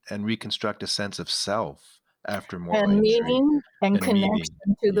recover and reconstruct a sense of self after moral And injury. meaning and And connection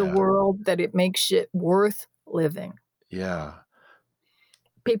meaning. to the Yeah. world, that it makes it worth living. Yeah.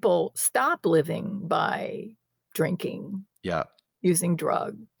 People stop living by drinking, Yeah. using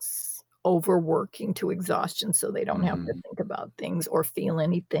drugs, overworking to exhaustion so they don't have to Mhm. think about things or feel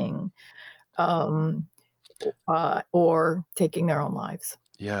anything, or taking their own lives.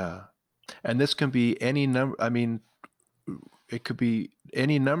 Yeah. And this can be any number, I mean, it could be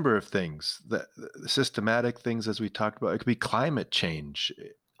any number of things, the systematic things, as we talked about. It could be climate change.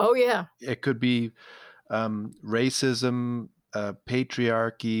 Oh, yeah. It could be racism,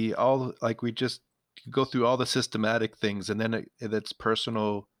 patriarchy, all, like, we just go through all the systematic things, and then it's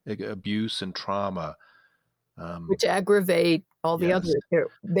personal abuse and trauma. Which aggravate all the Yes. other.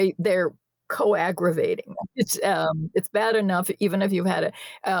 They're co-aggravating. It's bad enough even if you've had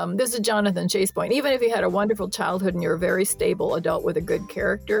this is Jonathan Chase point. Even if you had a wonderful childhood and you're a very stable adult with a good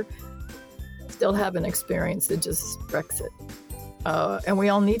character, still have an experience that just wrecks it. And we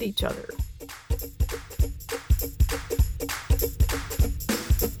all need each other.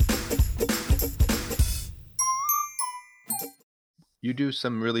 You do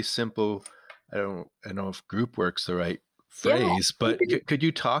some really simple, I don't know if group work's the right phrase, but could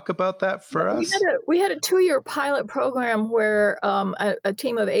you talk about that for us? We had a 2-year pilot program where a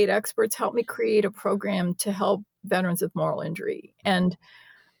team of 8 experts helped me create a program to help veterans with moral injury, and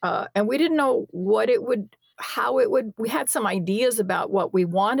we didn't know how it would. We had some ideas about what we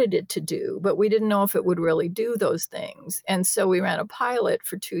wanted it to do, but we didn't know if it would really do those things. And so we ran a pilot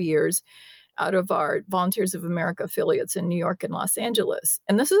for 2 years out of our Volunteers of America affiliates in New York and Los Angeles.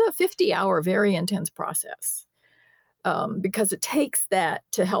 And this is a 50-hour, very intense process, because it takes that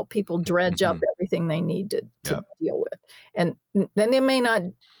to help people dredge up everything they need to deal with. And then they may not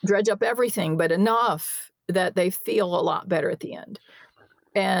dredge up everything, but enough that they feel a lot better at the end.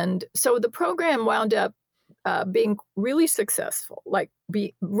 And so the program wound up being really successful,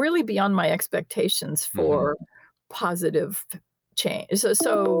 really beyond my expectations for positive change.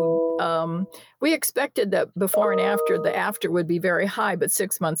 So we expected that before and after, the after would be very high, but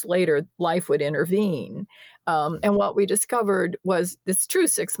 6 months later, life would intervene. And what we discovered was, it's true,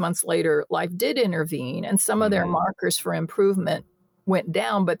 6 months later, life did intervene, and some of their markers for improvement went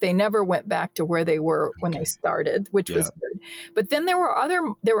down, but they never went back to where they were when they started, which was good. But then there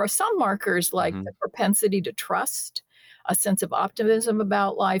were some markers like the propensity to trust, a sense of optimism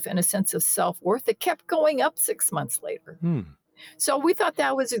about life, and a sense of self-worth that kept going up 6 months later. So we thought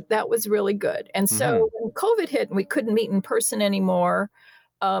that was really good. And so when COVID hit and we couldn't meet in person anymore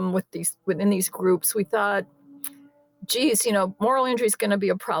within these groups, we thought, geez, moral injury is going to be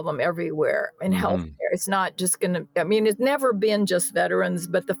a problem everywhere in healthcare. It's not just going to, it's never been just veterans,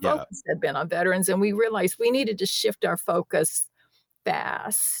 but the focus had been on veterans. And we realized we needed to shift our focus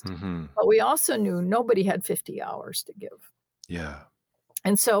fast. But we also knew nobody had 50 hours to give. Yeah.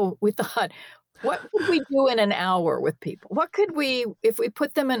 And so we thought, what could we do in an hour with people? What could we, if we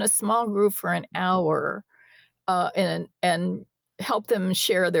put them in a small group for an hour and help them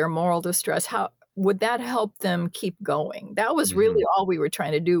share their moral distress, how would that help them keep going? That was really all we were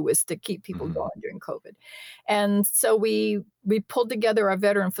trying to do, was to keep people going during COVID. And so we pulled together our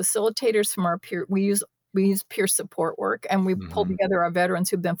veteran facilitators from our peer. We use peer support work, and we pulled together our veterans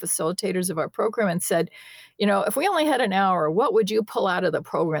who've been facilitators of our program and said, if we only had an hour, what would you pull out of the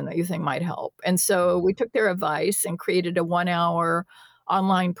program that you think might help? And so we took their advice and created a 1-hour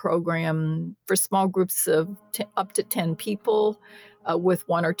online program for small groups of up to 10 people, with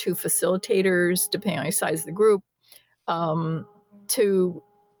 1 or 2 facilitators, depending on the size of the group, to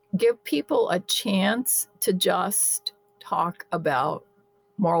give people a chance to just talk about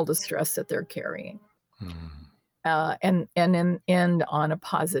moral distress that they're carrying, and end on a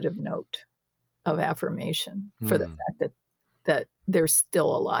positive note of affirmation for the fact that they're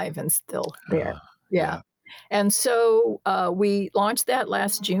still alive and still there. Yeah. And so we launched that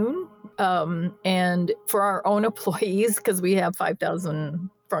last June, and for our own employees, because we have 5,000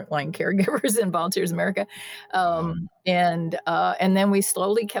 frontline caregivers in Volunteers America, and then we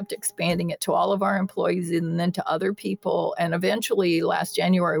slowly kept expanding it to all of our employees and then to other people, and eventually last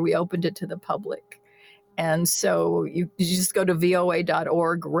January we opened it to the public. And so you just go to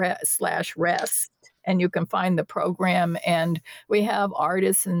voa.org/rest. And you can find the program, and we have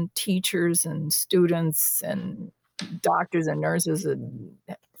artists and teachers and students and doctors and nurses and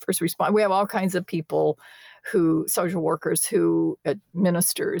first responders. We have all kinds of people social workers,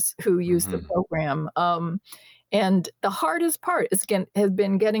 ministers who use the program. And the hardest part has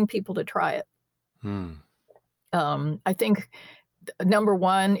been getting people to try it. I think number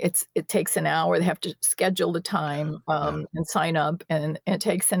one, it takes an hour. They have to schedule the time and sign up, and it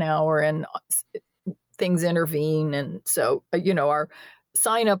takes an hour, and things intervene. And so, our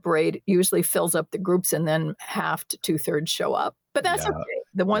sign-up rate usually fills up the groups, and then half to 2/3 show up. But that's okay.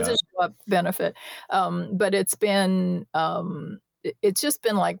 The ones that show up benefit. But it's just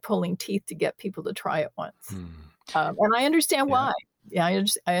been like pulling teeth to get people to try it once. And I understand why. Yeah, I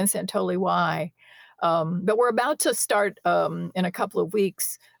understand totally why. But we're about to start in a couple of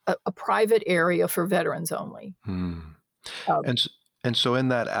weeks a private area for veterans only. And so in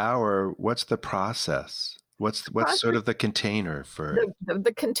that hour, what's the process? What's sort of the container for?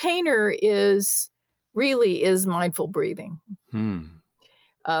 The container is mindful breathing.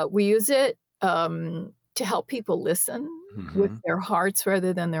 We use it to help people listen with their hearts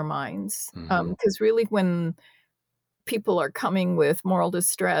rather than their minds. Because really, when people are coming with moral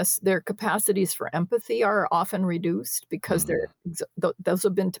distress, their capacities for empathy are often reduced because those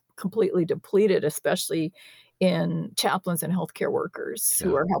have been completely depleted, especially in chaplains and healthcare workers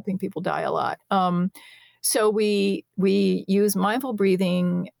who are helping people die a lot. So we use mindful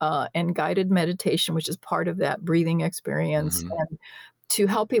breathing and guided meditation, which is part of that breathing experience, and to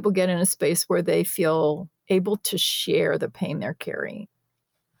help people get in a space where they feel able to share the pain they're carrying.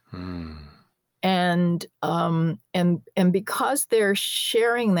 And because they're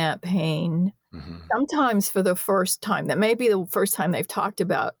sharing that pain, sometimes for the first time, that may be the first time they've talked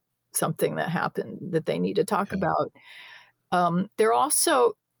about something that happened that they need to talk about. They're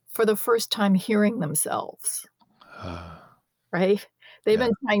also, for the first time, hearing themselves, right? They've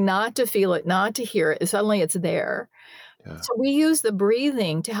been trying not to feel it, not to hear it, and suddenly it's there. So we use the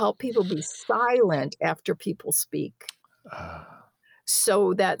breathing to help people be silent after people speak.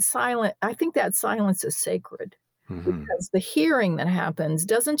 So I think that silence is sacred, because the hearing that happens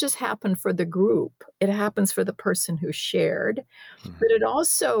doesn't just happen for the group. It happens for the person who shared, but it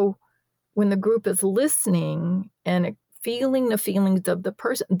also, when the group is listening and feeling the feelings of the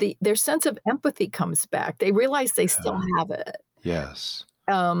person, their sense of empathy comes back. They realize they still have it. Yes.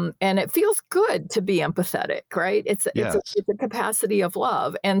 And it feels good to be empathetic, right? It's a capacity of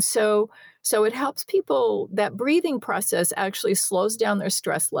love. And so it helps people. That breathing process actually slows down their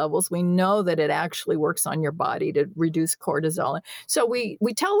stress levels. We know that it actually works on your body to reduce cortisol. So we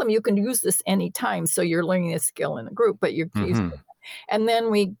tell them you can use this anytime. So you're learning a skill in the group, but you're using it. And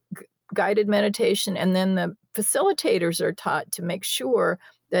then we guided meditation, and then the facilitators are taught to make sure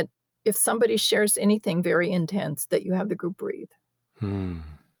that if somebody shares anything very intense, that you have the group breathe.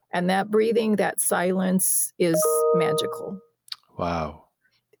 And that breathing, that silence is magical. Wow.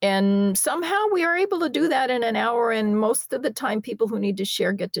 And somehow we are able to do that in an hour. And most of the time, people who need to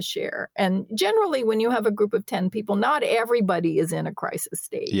share get to share. And generally, when you have a group of 10 people, not everybody is in a crisis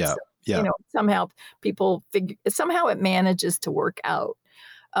stage. Yeah. So, somehow somehow it manages to work out.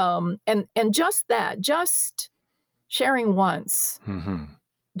 And just sharing once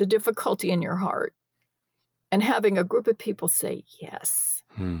the difficulty in your heart, and having a group of people say, yes,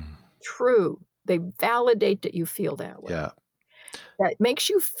 true. They validate that you feel that way. Yeah. That makes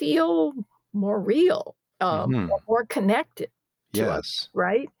you feel more real, more connected to us,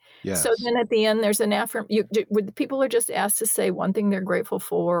 right? Yes. So then at the end, there's an people are just asked to say one thing they're grateful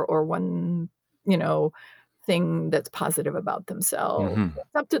for, or one, thing that's positive about themselves.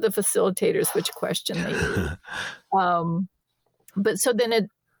 It's up to the facilitators which question they use. But so then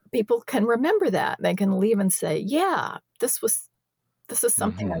people can remember that. They can leave and say, yeah, this is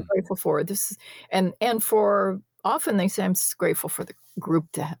something I'm grateful for. And for often they say, I'm just grateful for the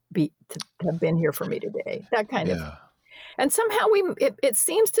group to have been here for me today. That kind of thing. And somehow it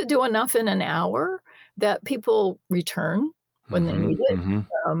seems to do enough in an hour that people return when they need it.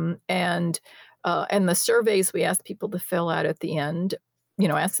 And the surveys we ask people to fill out at the end,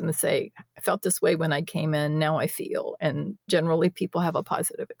 ask them to say, I felt this way when I came in, now I feel. And generally people have a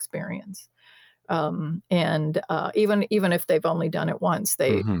positive experience. And even if they've only done it once,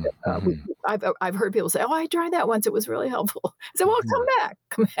 I've heard people say, oh, I tried that once, it was really helpful. So, well, come back,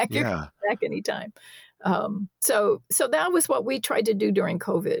 you can come back anytime. So that was what we tried to do during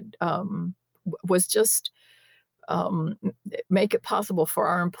COVID, was just make it possible for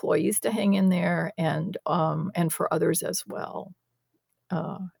our employees to hang in there, and for others as well.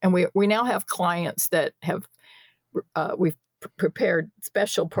 And we now have clients that have we've prepared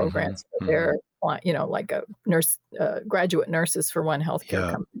special programs for their like a nurse, graduate nurses for one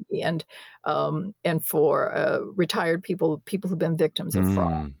healthcare company, and for retired people who've been victims of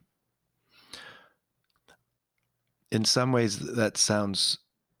fraud. In some ways, that sounds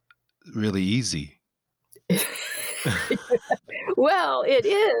really easy. Well, it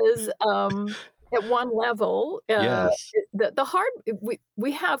is at one level. Yes. The hard,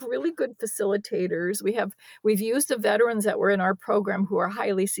 we have really good facilitators. We've used the veterans that were in our program who are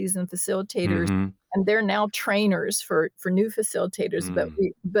highly seasoned facilitators, and they're now trainers for new facilitators.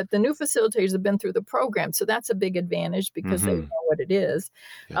 But the new facilitators have been through the program, so that's a big advantage because they know what it is.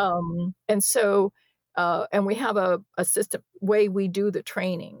 And so. And we have a system way we do the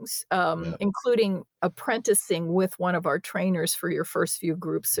trainings, including apprenticing with one of our trainers for your first few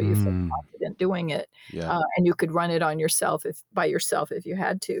groups, so you feel confident doing it, and you could run it on yourself by yourself if you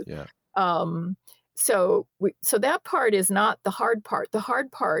had to. So that part is not the hard part. The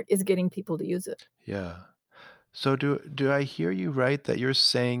hard part is getting people to use it. Yeah. So do I hear you right that you're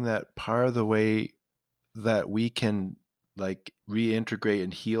saying that part of the way that we can like reintegrate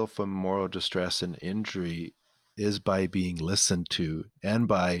and heal from moral distress and injury is by being listened to and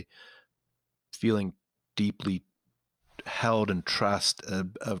by feeling deeply held in trust,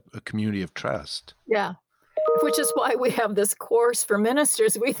 a community of trust? Yeah. Which is why we have this course for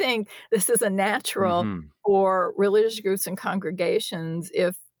ministers. We think this is a natural for religious groups and congregations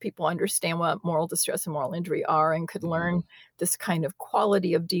if people understand what moral distress and moral injury are and could learn this kind of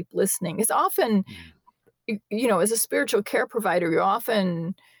quality of deep listening. It's often as a spiritual care provider, you're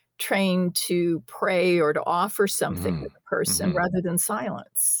often trained to pray or to offer something to the person rather than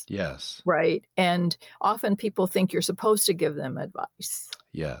silence. Yes. Right. And often people think you're supposed to give them advice.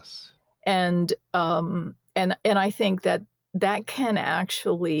 Yes. And I think that that can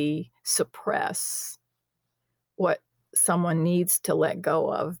actually suppress what someone needs to let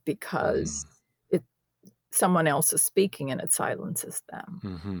go of because Hmm. it someone else is speaking and it silences them.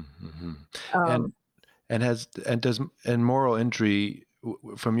 Hmm. Hmm. And Um, and moral injury,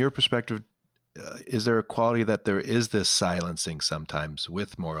 from your perspective, is there a quality that there is this silencing sometimes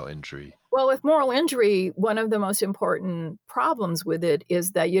with moral injury? well, with moral injury, one of the most important problems with it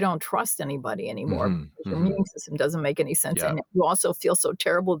is that you don't trust anybody anymore Hmm. because your Hmm. immune system doesn't make any sense. Yeah. And you also feel so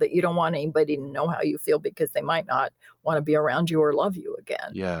terrible that you don't want anybody to know how you feel because they might not want to be around you or love you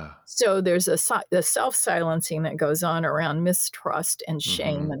again. Yeah. So there's the self silencing that goes on around mistrust and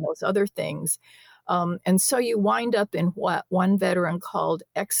shame Hmm. and those other things. And so you wind up in what one veteran called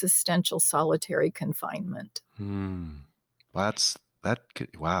existential solitary confinement. Hmm.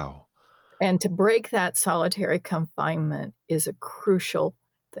 Wow. And to break that solitary confinement is a crucial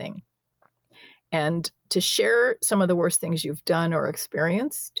thing. And to share some of the worst things you've done or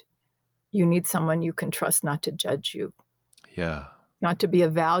experienced, you need someone you can trust not to judge you, Yeah. not to be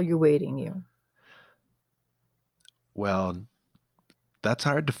evaluating you. Well, that's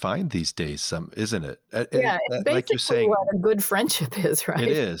hard to find these days, isn't it? Yeah, it's Like you're basically saying, what a good friendship is, it right?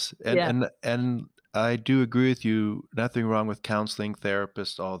 is. And Yeah. and I do agree with you, nothing wrong with counseling,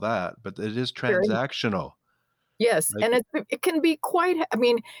 therapists, all that, but it is Very transactional. Yes, Like, and it can be quite I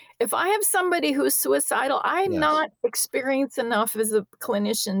mean, if I have somebody who's suicidal, I'm yes. not experienced enough as a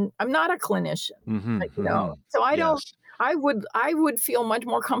clinician. I'm not a clinician, Mhm. know, Mhm. so Yes. I would feel much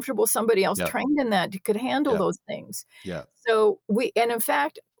more comfortable somebody else Yep. trained in that could handle Yep. those things. Yep. So in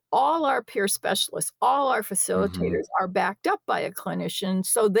fact, all our peer specialists, all our Mhm. facilitators are backed up by a clinician,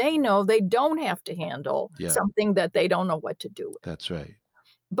 so they know they don't have to handle Yeah. something that they don't know what to do with. That's right.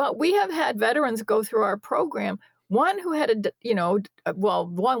 But we have had veterans go through our program, one who had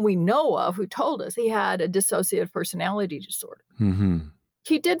one we know of who told us he had a dissociative personality disorder. Mhm.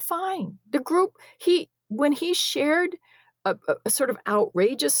 He did fine. The group he when he shared a sort of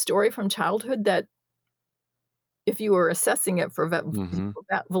outrageous story from childhood that if you were assessing it for Mhm.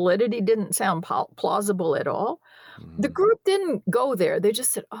 that validity didn't sound plausible at all, the Mhm. group didn't go there. They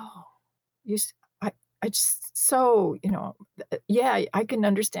just said, "Oh, you s I just so, yeah, I can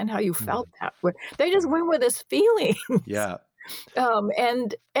understand how you felt Mhm. that way." They just went with his feelings. Yeah.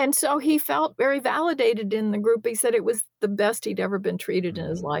 And so he felt very validated in the group. He said it was the best he'd ever been treated in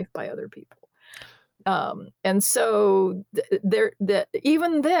his Mhm. life by other people. And so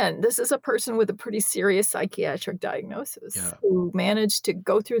even then, this is a person with a pretty serious psychiatric diagnosis Yeah. who managed to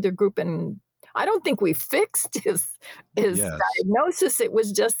go through the group, and I don't think we fixed his Yes. diagnosis. It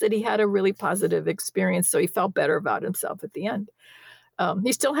was just that he had a really positive experience, so he felt better about himself at the end.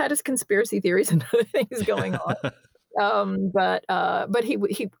 He still had his conspiracy theories and other things going on. But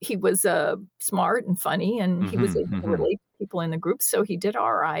he was, smart and funny, and he was Mhm. able to Mhm. relate to people in the group, so he did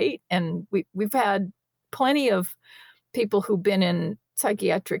alright, and we've had plenty of people who've been in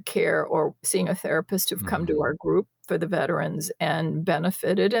psychiatric care or seeing a therapist who've come to Mhm. our group for the veterans and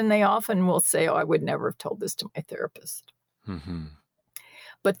benefited, and they often will say, "Oh, I would never have told this to my therapist." Mhm.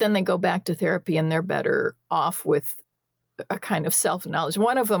 But then they go back to therapy, and they're better off with a kind of self-knowledge.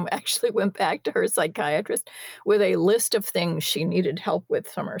 One of them actually went back to her psychiatrist with a list of things she needed help with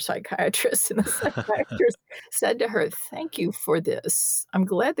from her psychiatrist, and the psychiatrist said to her, "Thank you for this. I'm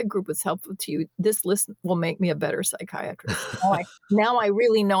glad the group was helpful to you. This list will make me a better psychiatrist. Now I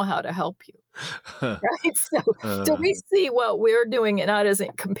really know how to help you." Right? So Uh, we see what we're doing and not as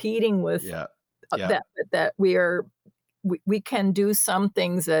competing with, yeah. Yeah. that we can do some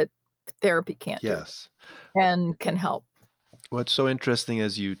things that therapy can't do Yes. and can help. What's so interesting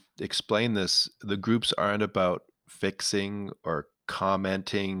as you explain this, the groups aren't about fixing or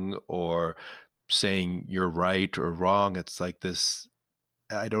commenting or saying you're right or wrong. It's like this.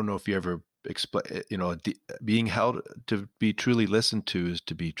 I don't know if you ever explain, being held to be truly listened to is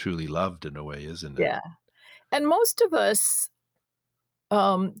to be truly loved in a way, isn't it? Yeah. And most of us,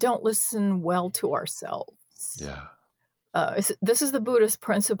 don't listen well to ourselves. Yeah. This is the Buddhist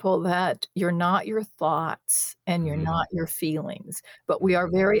principle that you're not your thoughts and you're Mhm. not your feelings, but we are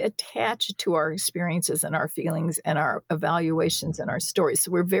Mhm. very attached to our experiences and our feelings and our evaluations and our stories.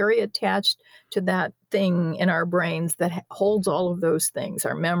 So we're very attached to that thing in our brains that holds all of those things,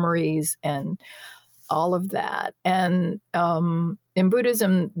 our memories and all of that. And in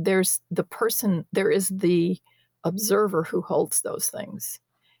Buddhism, there is the observer who holds those things.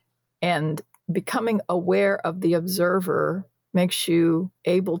 And becoming aware of the observer makes you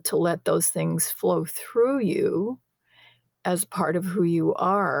able to let those things flow through you as part of who you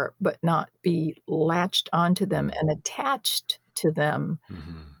are, but not be latched onto them and attached to them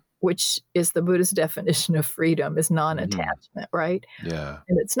Mhm. which is the Buddhist definition of freedom, is Mhm. non-attachment, right? Yeah.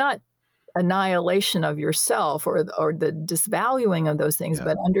 And it's not annihilation of yourself or the disvaluing of those things, Yeah.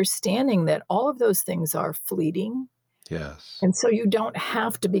 but understanding that all of those things are fleeting. Yes. And so you don't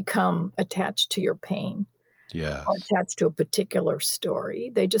have to become attached to your pain or Yes. attached to a particular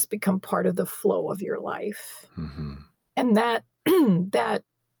story. They just become part of the flow of your life. Mm-hmm. And that that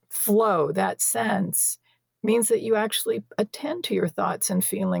flow, that sense means that you actually attend to your thoughts and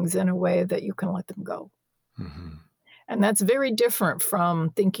feelings in a way that you can let them go. Mm-hmm. And that's very different from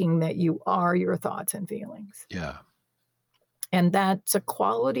thinking that you are your thoughts and feelings. Yeah. And that's a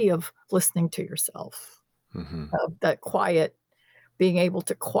quality of listening to yourself, Mm-hmm. of that quiet, being able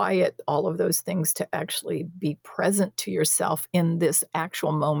to quiet all of those things to actually be present to yourself in this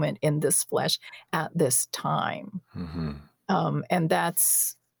actual moment, in this flesh, at this time. Mm-hmm. And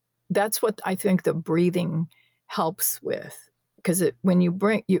that's what I think the breathing helps with, because when you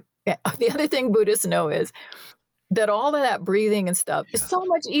bring you, the other thing Buddhists know is that all of that breathing and stuff is Yes. so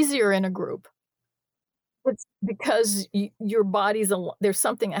much easier in a group. It's because your body's there's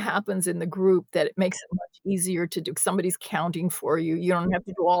something that happens in the group that it makes it much easier to do. Somebody's counting for you. You don't have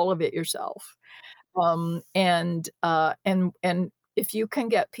to do all of it yourself. And if you can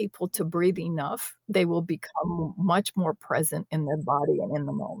get people to breathe enough, they will become much more present in their body and in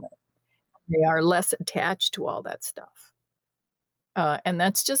the moment. They are less attached to all that stuff. And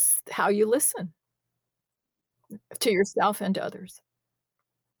that's just how you listen to yourself and to others.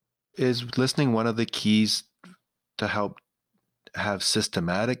 Is listening one of the keys to help have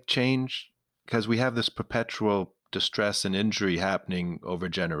systematic change? Because we have this perpetual distress and injury happening over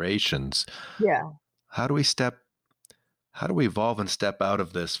generations. Yeah. How do we evolve and step out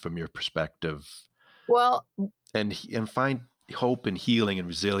of this from your perspective Well, and find hope and healing and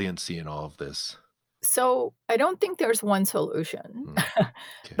resiliency in all of this? so I don't think there's one solution,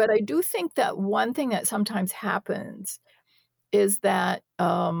 Okay. but I do think that one thing that sometimes happens is that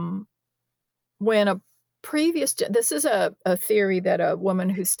when a this is a theory that a woman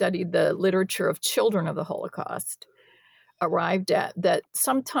who studied the literature of children of the Holocaust arrived at, that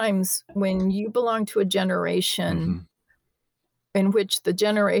sometimes when you belong to a generation Mhm. in which the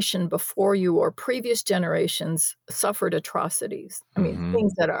generation before you or previous generations suffered atrocities, I mean, Mhm.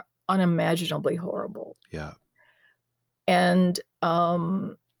 things that are unimaginably horrible. Yeah. And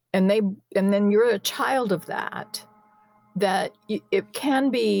then you're a child of that it can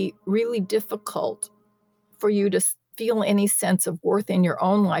be really difficult for you to feel any sense of worth in your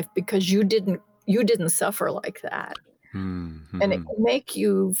own life because you didn't suffer like that. Mm-hmm. And it can make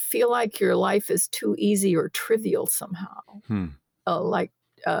you feel like your life is too easy or trivial somehow.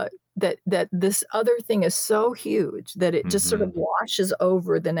 That this other thing is so huge that it just sort of washes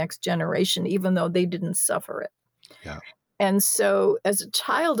over the next generation, even though they didn't suffer it. Yeah. And so as a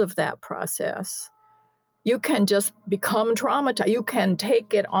child of that process, you can just become traumatized. You can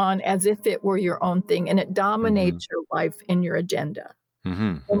take it on as if it were your own thing, and it dominates your life and your agenda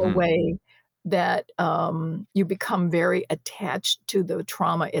in a way that you become very attached to the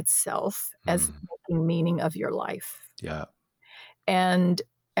trauma itself as making meaning of your life. Yeah. And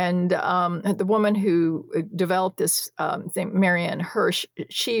the woman who developed this thing, Marianne Hirsch,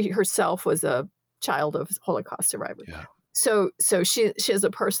 she herself was a child of Holocaust survivor. Yeah. So she has a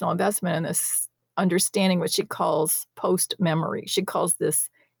personal investment in this understanding what she calls post memory. She calls this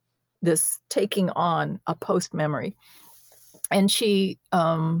taking on a post memory, and she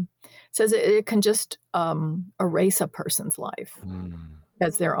says it can just erase a person's life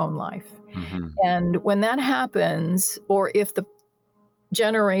as their own life. And when that happens, or if the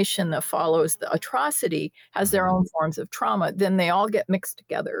generation that follows the atrocity has their own forms of trauma, then they all get mixed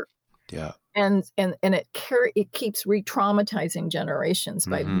together. Yeah. And it keeps re-traumatizing generations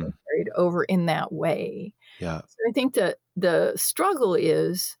by being carried over in that way. Yeah. So I think that the struggle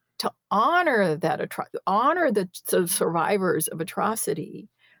is to honor that honor the survivors of atrocity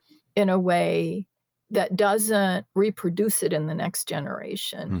in a way that doesn't reproduce it in the next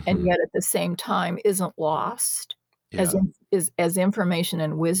generation, and yet at the same time isn't lost as information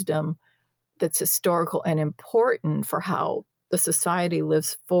and wisdom that's historical and important for how the society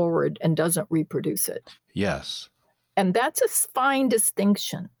lives forward and doesn't reproduce it. Yes. And that's a fine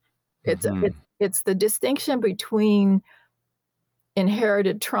distinction. It's the distinction between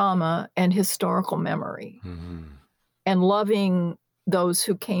inherited trauma and historical memory, and loving those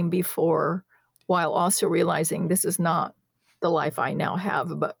who came before, while also realizing this is not the life I now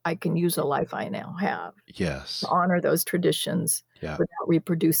have, but I can use a life I now have. Yes. To honor those traditions without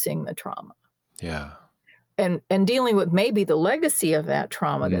reproducing the trauma. Yeah. And dealing with maybe the legacy of that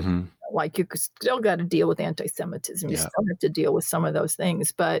trauma that's like you still got to deal with anti-Semitism. You Yeah. still have to deal with some of those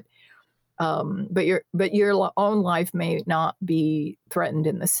things, but your own life may not be threatened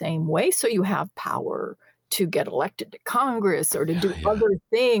in the same way. So you have power to get elected to Congress or to do Yeah. other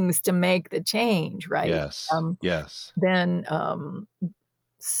things to make the change, right? Yes. Yes. Then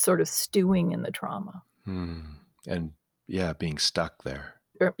sort of stewing in the trauma. And being stuck there.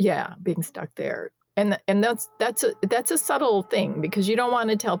 Being stuck there. And that's a subtle thing, because you don't want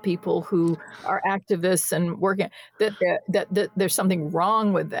to tell people who are activists and working that there's something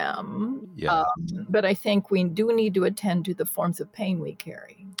wrong with them. Yeah. But I think we do need to attend to the forms of pain we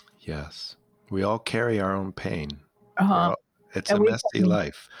carry. Yes. We all carry our own pain. It's And a messy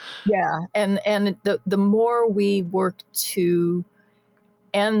life. Yeah. And the more we work to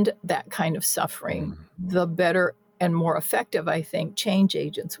end that kind of suffering, the better and more effective, I think, change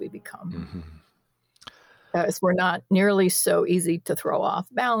agents we become. As we're not nearly so easy to throw off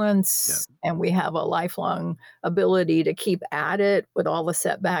balance, and we have a lifelong ability to keep at it with all the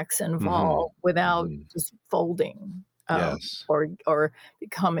setbacks involved without just folding or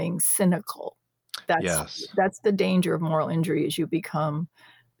becoming cynical. That's the danger of moral injury, is you become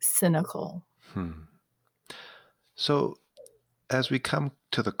cynical. So as we come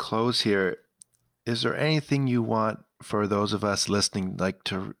to the close here, is there anything you want for those of us listening, like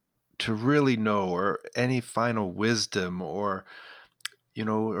to really know, or any final wisdom, or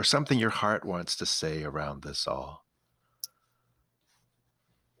or something your heart wants to say around this all?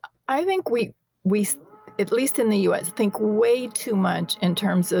 I think we at least in the U.S., think way too much in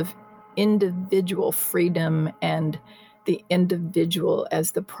terms of individual freedom and the individual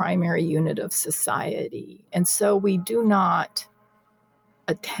as the primary unit of society. And so we do not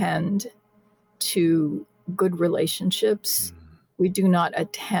attend to good relationships. We do not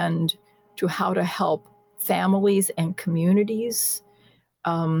attend to how to help families and communities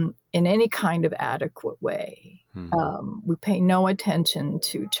in any kind of adequate way. We pay no attention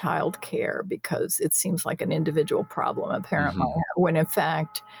to childcare because it seems like an individual problem, apparently, when in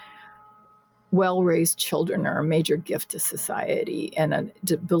fact, well-raised children are a major gift to society, and a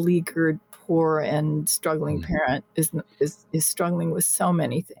beleaguered, poor, and struggling parent is struggling with so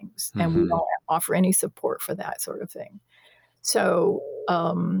many things, and we don't offer any support for that sort of thing. So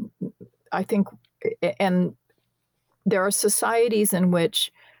I think, and there are societies in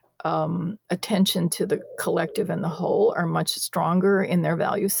which attention to the collective and the whole are much stronger in their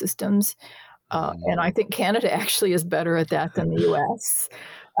value systems. And I think Canada actually is better at that than the US.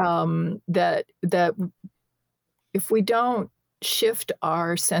 That if we don't shift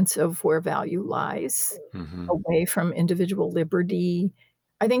our sense of where value lies away from individual liberty,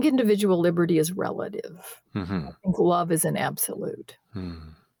 I think individual liberty is relative. I think love is an absolute.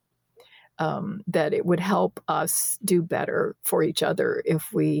 That it would help us do better for each other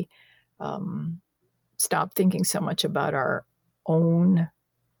if we stop thinking so much about our own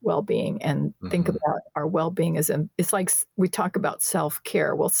well-being and think about our well-being as it's like we talk about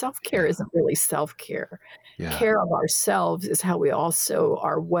self-care. Well, self-care isn't really self-care. Care of ourselves is how we also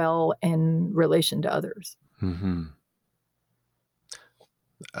are well in relation to others.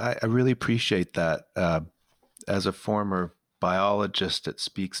 I really appreciate that. As a former biologist, it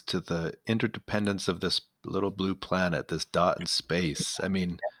speaks to the interdependence of this little blue planet, this dot in space. I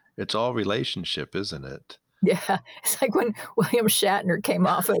mean, it's all relationship, isn't it? Yeah, it's like when William Shatner came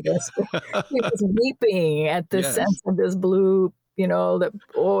off of this, he was weeping at the sense of this blue, that,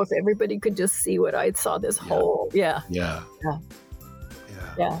 if everybody could just see what I saw, this whole, And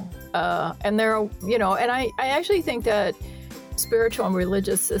there are, and I actually think that spiritual and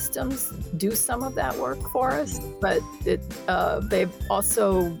religious systems do some of that work for us, but they've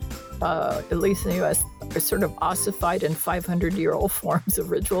also, at least in the U.S., are sort of ossified in 500-year-old forms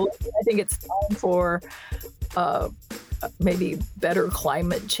of ritual. I think it's time for maybe better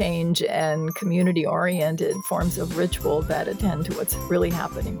climate change and community-oriented forms of ritual that attend to what's really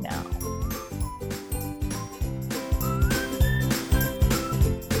happening now.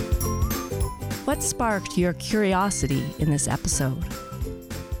 What sparked your curiosity in this episode?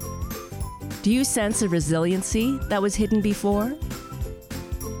 Do you sense a resiliency that was hidden before?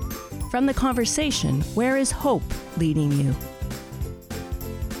 From the conversation, where is hope leading you?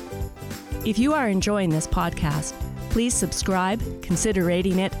 If you are enjoying this podcast, please subscribe, consider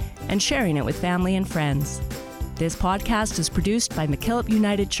rating it, and sharing it with family and friends. This podcast is produced by MacKillop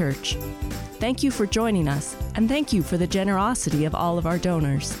United Church. Thank you for joining us, and thank you for the generosity of all of our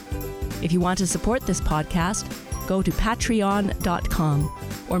donors. If you want to support this podcast, go to patreon.com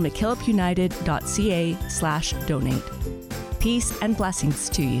or mckillopunited.ca/donate. Peace and blessings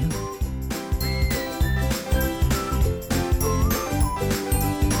to you.